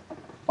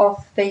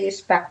of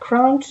these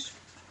backgrounds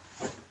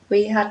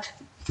we had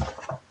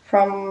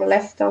from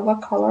leftover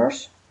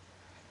colors.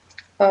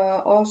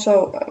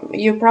 Also,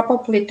 you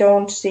probably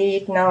don't see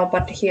it now,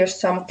 but here's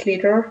some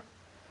glitter.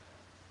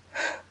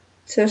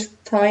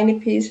 Just tiny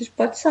pieces,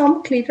 but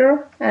some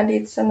glitter, and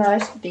it's a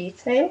nice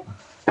detail.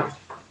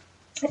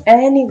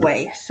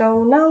 Anyway,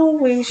 so now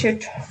we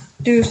should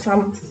do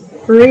some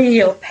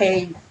real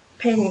painting.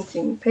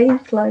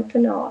 Paint like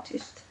an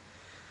artist.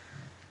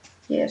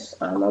 Yes,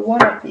 I'm a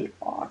wannabe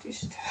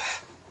artist.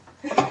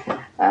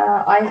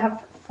 I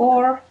have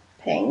 4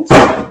 paints.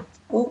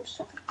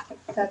 Oops,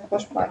 that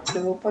was my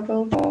glue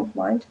bottle, don't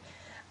mind.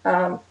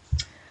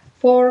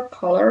 4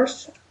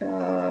 colors,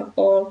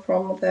 all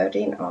from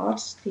 13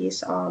 Arts.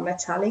 These are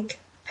metallic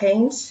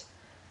paints,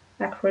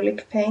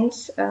 acrylic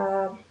paints.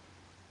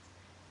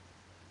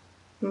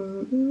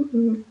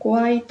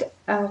 Quite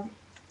a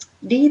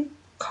deep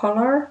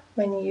color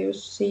when you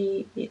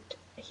see it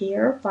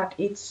here, but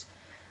it's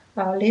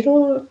a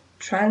little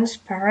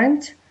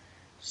transparent,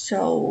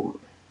 so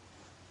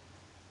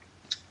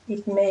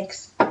it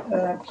makes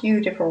a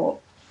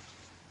beautiful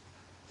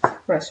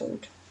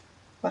result.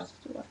 What's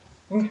the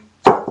word?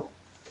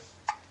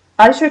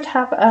 I should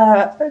have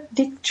a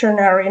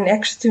dictionary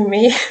next to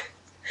me,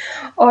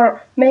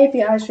 or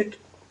maybe I should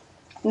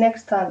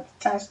next time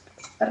ask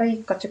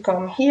Riikka to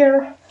come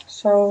here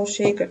so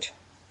she could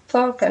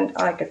talk and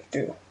I could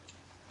do.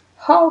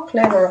 How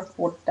clever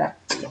would that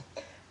be?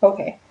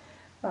 Okay,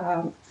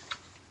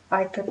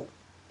 I could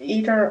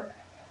either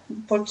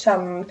put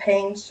some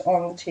paints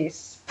on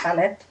this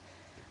palette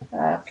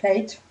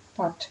plate,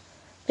 but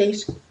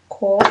these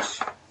cords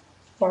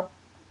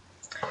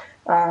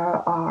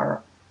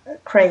are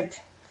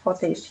great for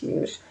this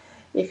use.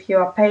 If you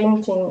are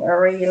painting a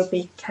real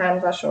big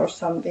canvas or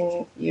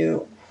something,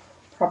 you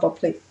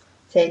probably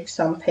take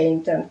some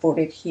paint and put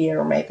it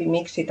here, maybe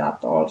mix it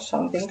up or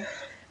something,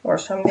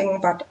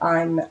 but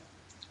I'm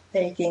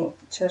taking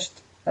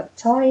just a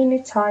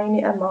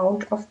tiny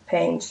amount of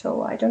paint,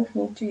 so I don't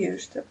need to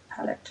use the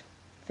palette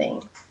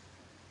thing.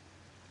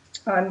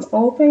 I'm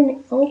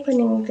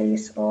opening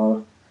these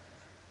all,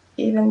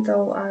 even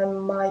though I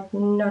might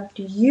not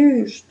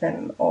use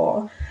them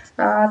all.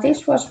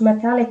 This was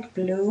metallic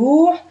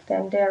blue,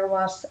 then there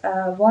was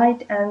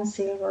white and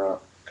silver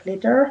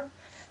glitter.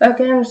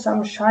 Again,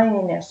 some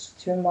shininess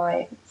to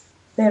my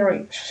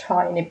very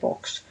shiny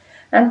box.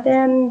 And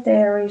then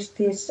there is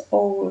this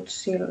old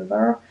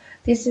silver.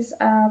 This is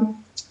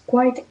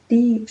quite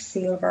deep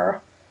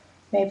silver.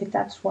 Maybe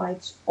that's why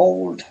it's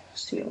old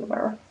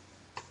silver.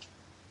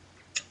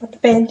 But the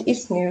paint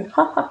is new.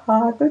 Ha ha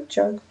ha, good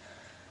joke.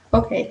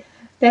 Okay,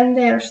 then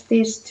there's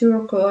this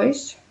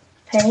turquoise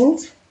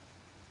paint.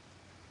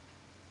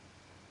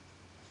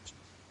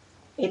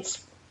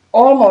 It's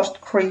almost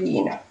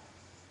green,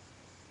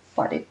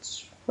 but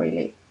it's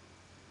really,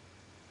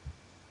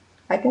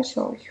 I can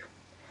show you.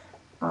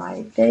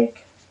 I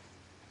take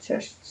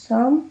just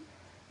some,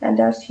 and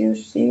as you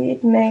see,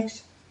 it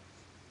makes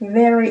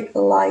very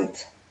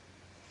light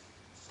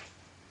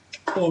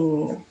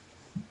in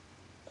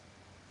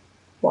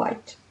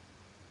white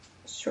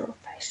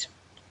surface.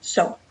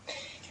 So,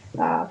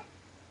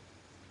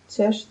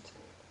 just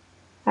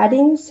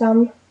adding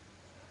some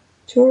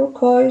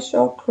turquoise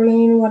or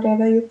green,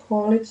 whatever you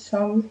call it,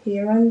 some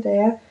here and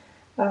there.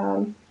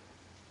 I'm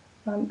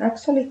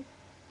actually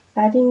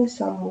adding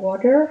some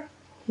water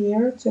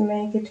here to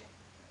make it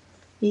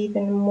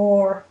even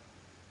more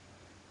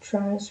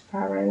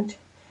transparent.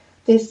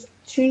 This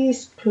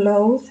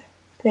cheesecloth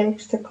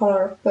takes the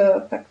color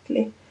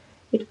perfectly.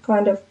 It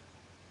kind of,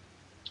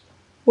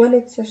 well,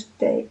 it just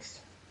takes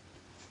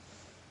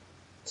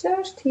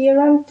just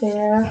here and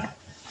there.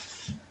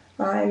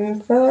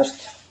 I'm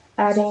first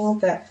adding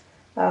the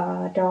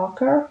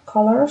darker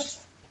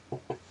colors.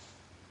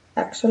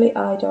 Actually,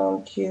 I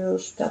don't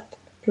use that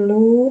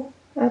blue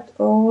at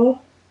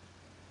all.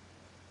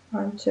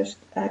 I'm just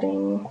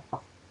adding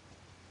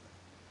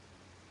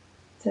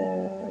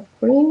the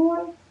green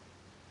one,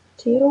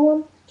 teal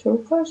one,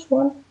 turquoise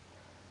one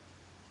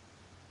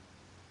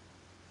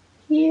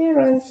here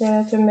and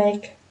there to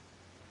make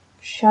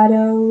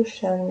shadows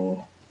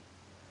and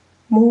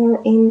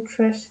more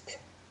interest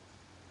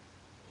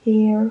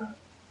here.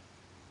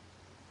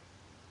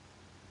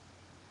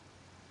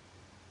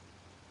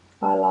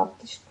 I love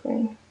this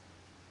green.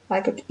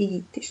 I could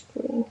eat this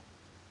green.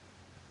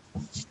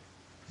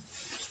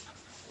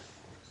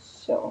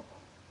 So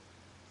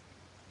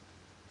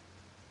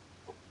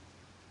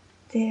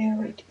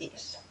there it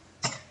is.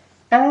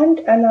 And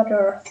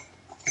another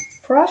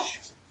brush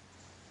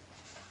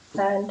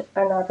and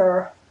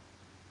another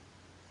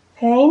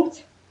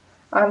paint.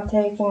 I'm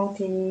taking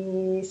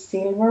the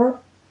silver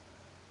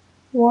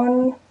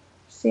one,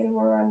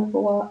 silver and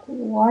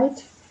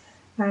white,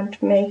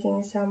 and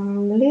making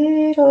some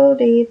little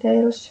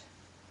details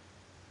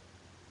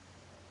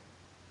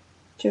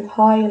to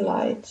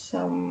highlight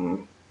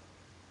some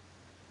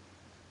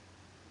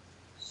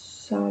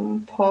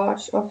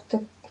parts of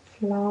the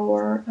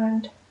flower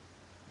and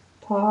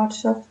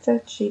parts of the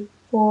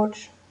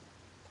chipboard,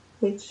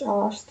 which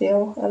are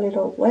still a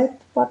little wet,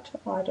 but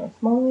I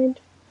don't mind.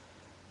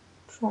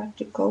 Try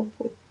to cope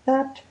with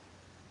that.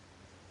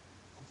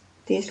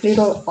 These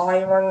little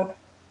iron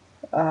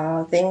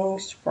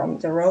things from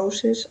the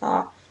roses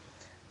are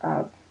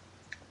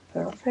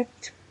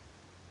perfect.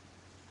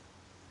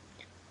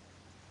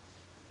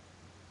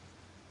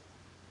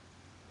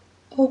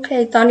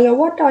 Okay, Tanya,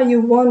 what are you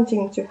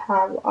wanting to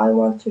have? I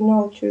want to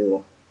know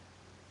too.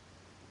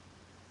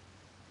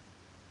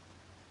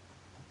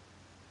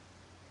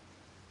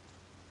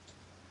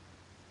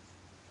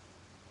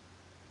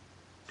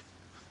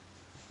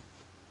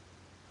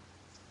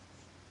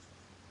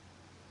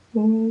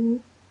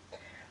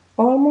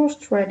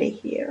 Almost ready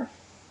here.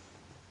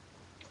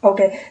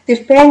 Okay,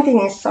 this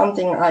painting is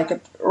something I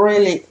could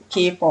really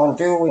keep on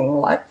doing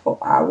like for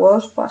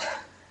hours, but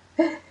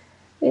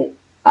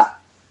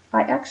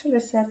I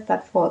actually said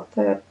that for a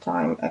third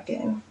time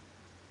again.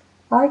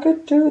 I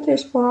could do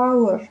this for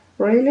hours.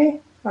 Really?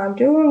 I'm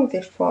doing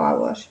this for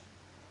hours.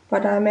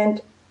 But I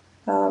meant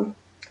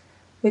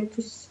with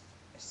this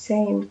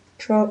same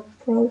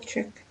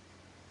project.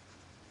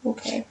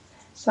 Okay,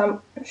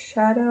 some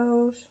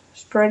shadows,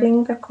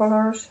 spreading the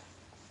colors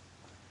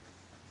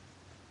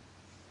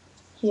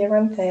here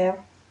and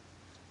there.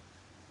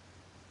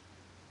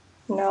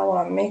 Now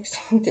I'm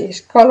mixing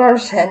these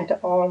colors and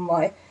all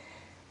my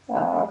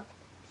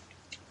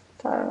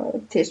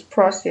this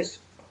brush is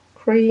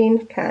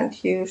green,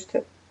 can't use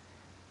the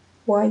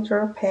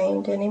whiter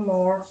paint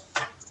anymore.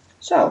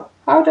 So,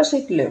 how does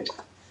it look?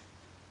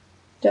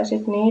 Does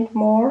it need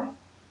more?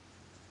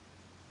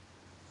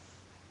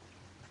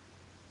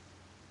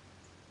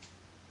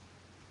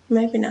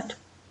 Maybe not.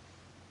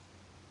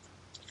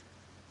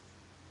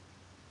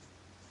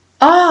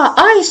 Ah,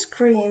 ice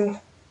cream.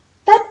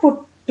 That would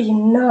be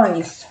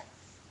nice.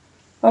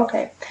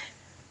 Okay,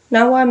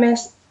 now I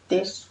messed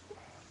this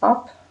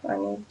up. I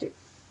need to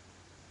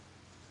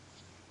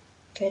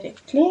get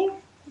it clean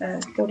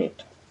and put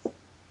it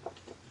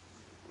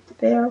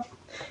there.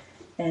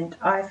 And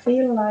I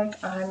feel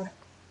like I'm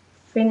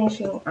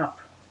finishing up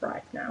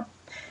right now.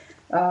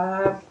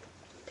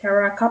 There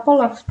are a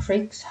couple of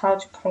tricks how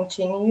to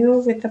continue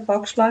with the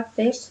box like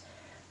this.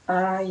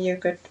 You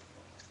could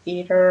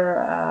either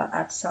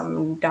add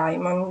some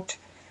diamonds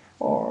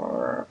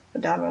or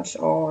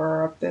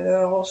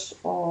pearls,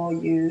 or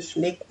use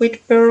liquid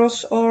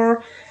pearls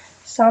or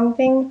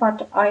something,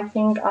 but I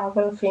think I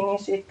will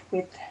finish it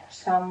with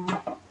some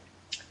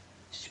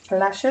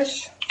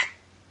splashes,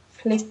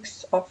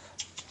 flicks of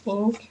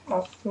ink,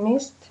 of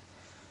mist.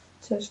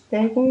 Just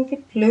taking the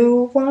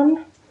blue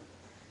one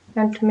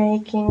and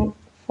making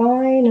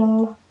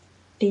final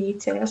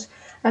details.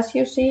 As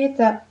you see,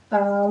 the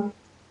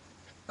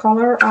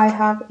color I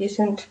have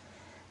isn't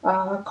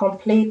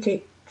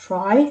completely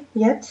dry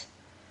yet,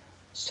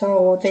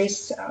 so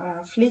this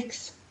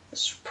flicks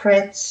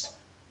spreads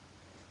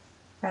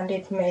and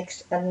it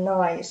makes a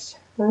nice,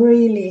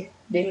 really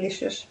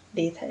delicious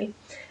detail.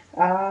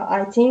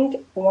 I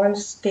think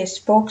once this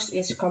box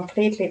is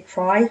completely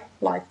dry,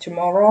 like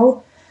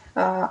tomorrow,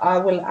 I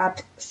will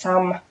add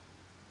some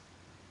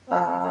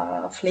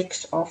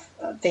flicks of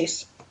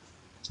this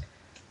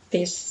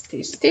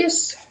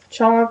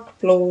dark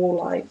blue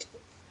light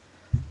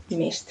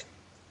mist,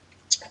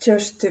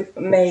 just to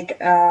make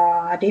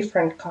a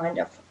different kind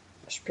of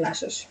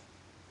splashes.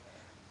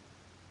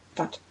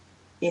 But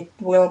it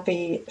will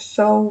be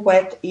so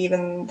wet,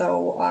 even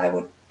though I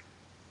would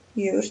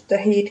use the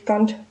heat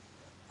gun,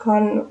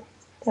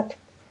 that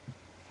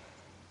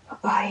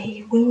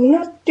I will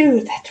not do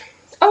that.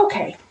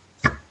 Okay,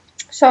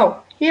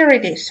 so here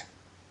it is.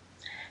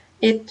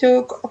 It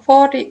took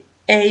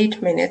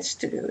 48 minutes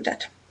to do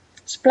that.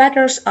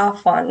 Splatters are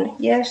fun.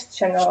 Yes,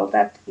 Channel,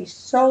 that is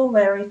so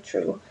very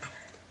true.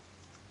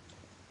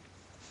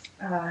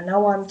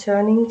 Now I'm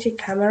turning the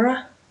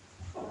camera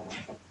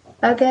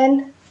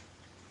again.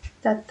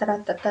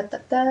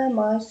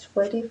 My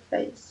sweaty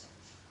face.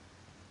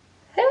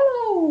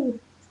 Hello!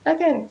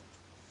 Again,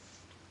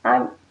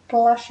 I'm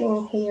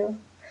blushing here.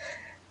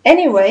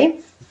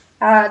 Anyway,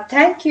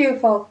 thank you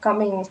for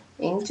coming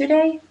in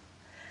today.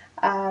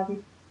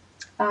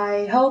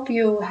 I hope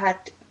you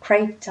had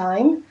great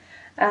time.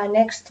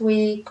 Next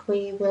week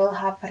we will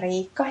have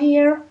Riikka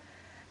here,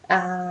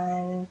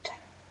 and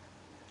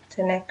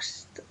the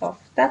next of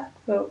that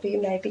will be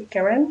maybe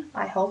Karen.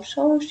 I hope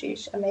so.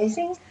 She's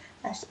amazing,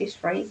 as is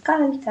Riikka.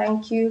 And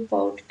thank you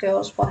both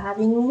girls for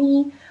having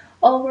me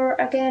over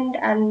again.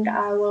 And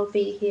I will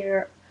be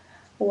here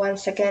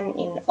once again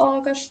in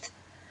August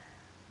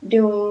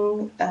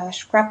doing a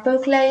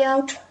scrapbook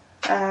layout,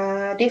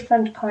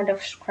 different kind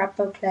of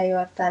scrapbook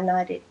layout than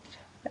I did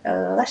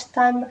last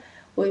time.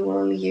 We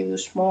will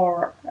use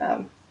more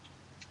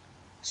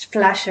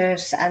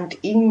splashes and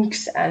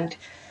inks and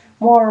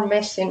more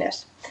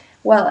messiness.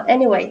 Well,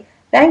 anyway,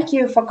 thank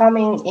you for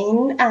coming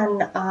in,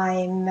 and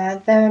I'm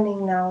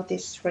turning now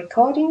this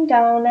recording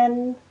down,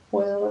 and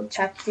we'll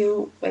chat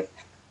you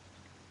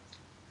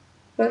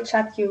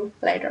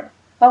later.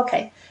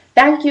 Okay,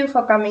 thank you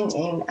for coming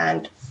in,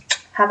 and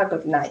have a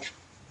good night.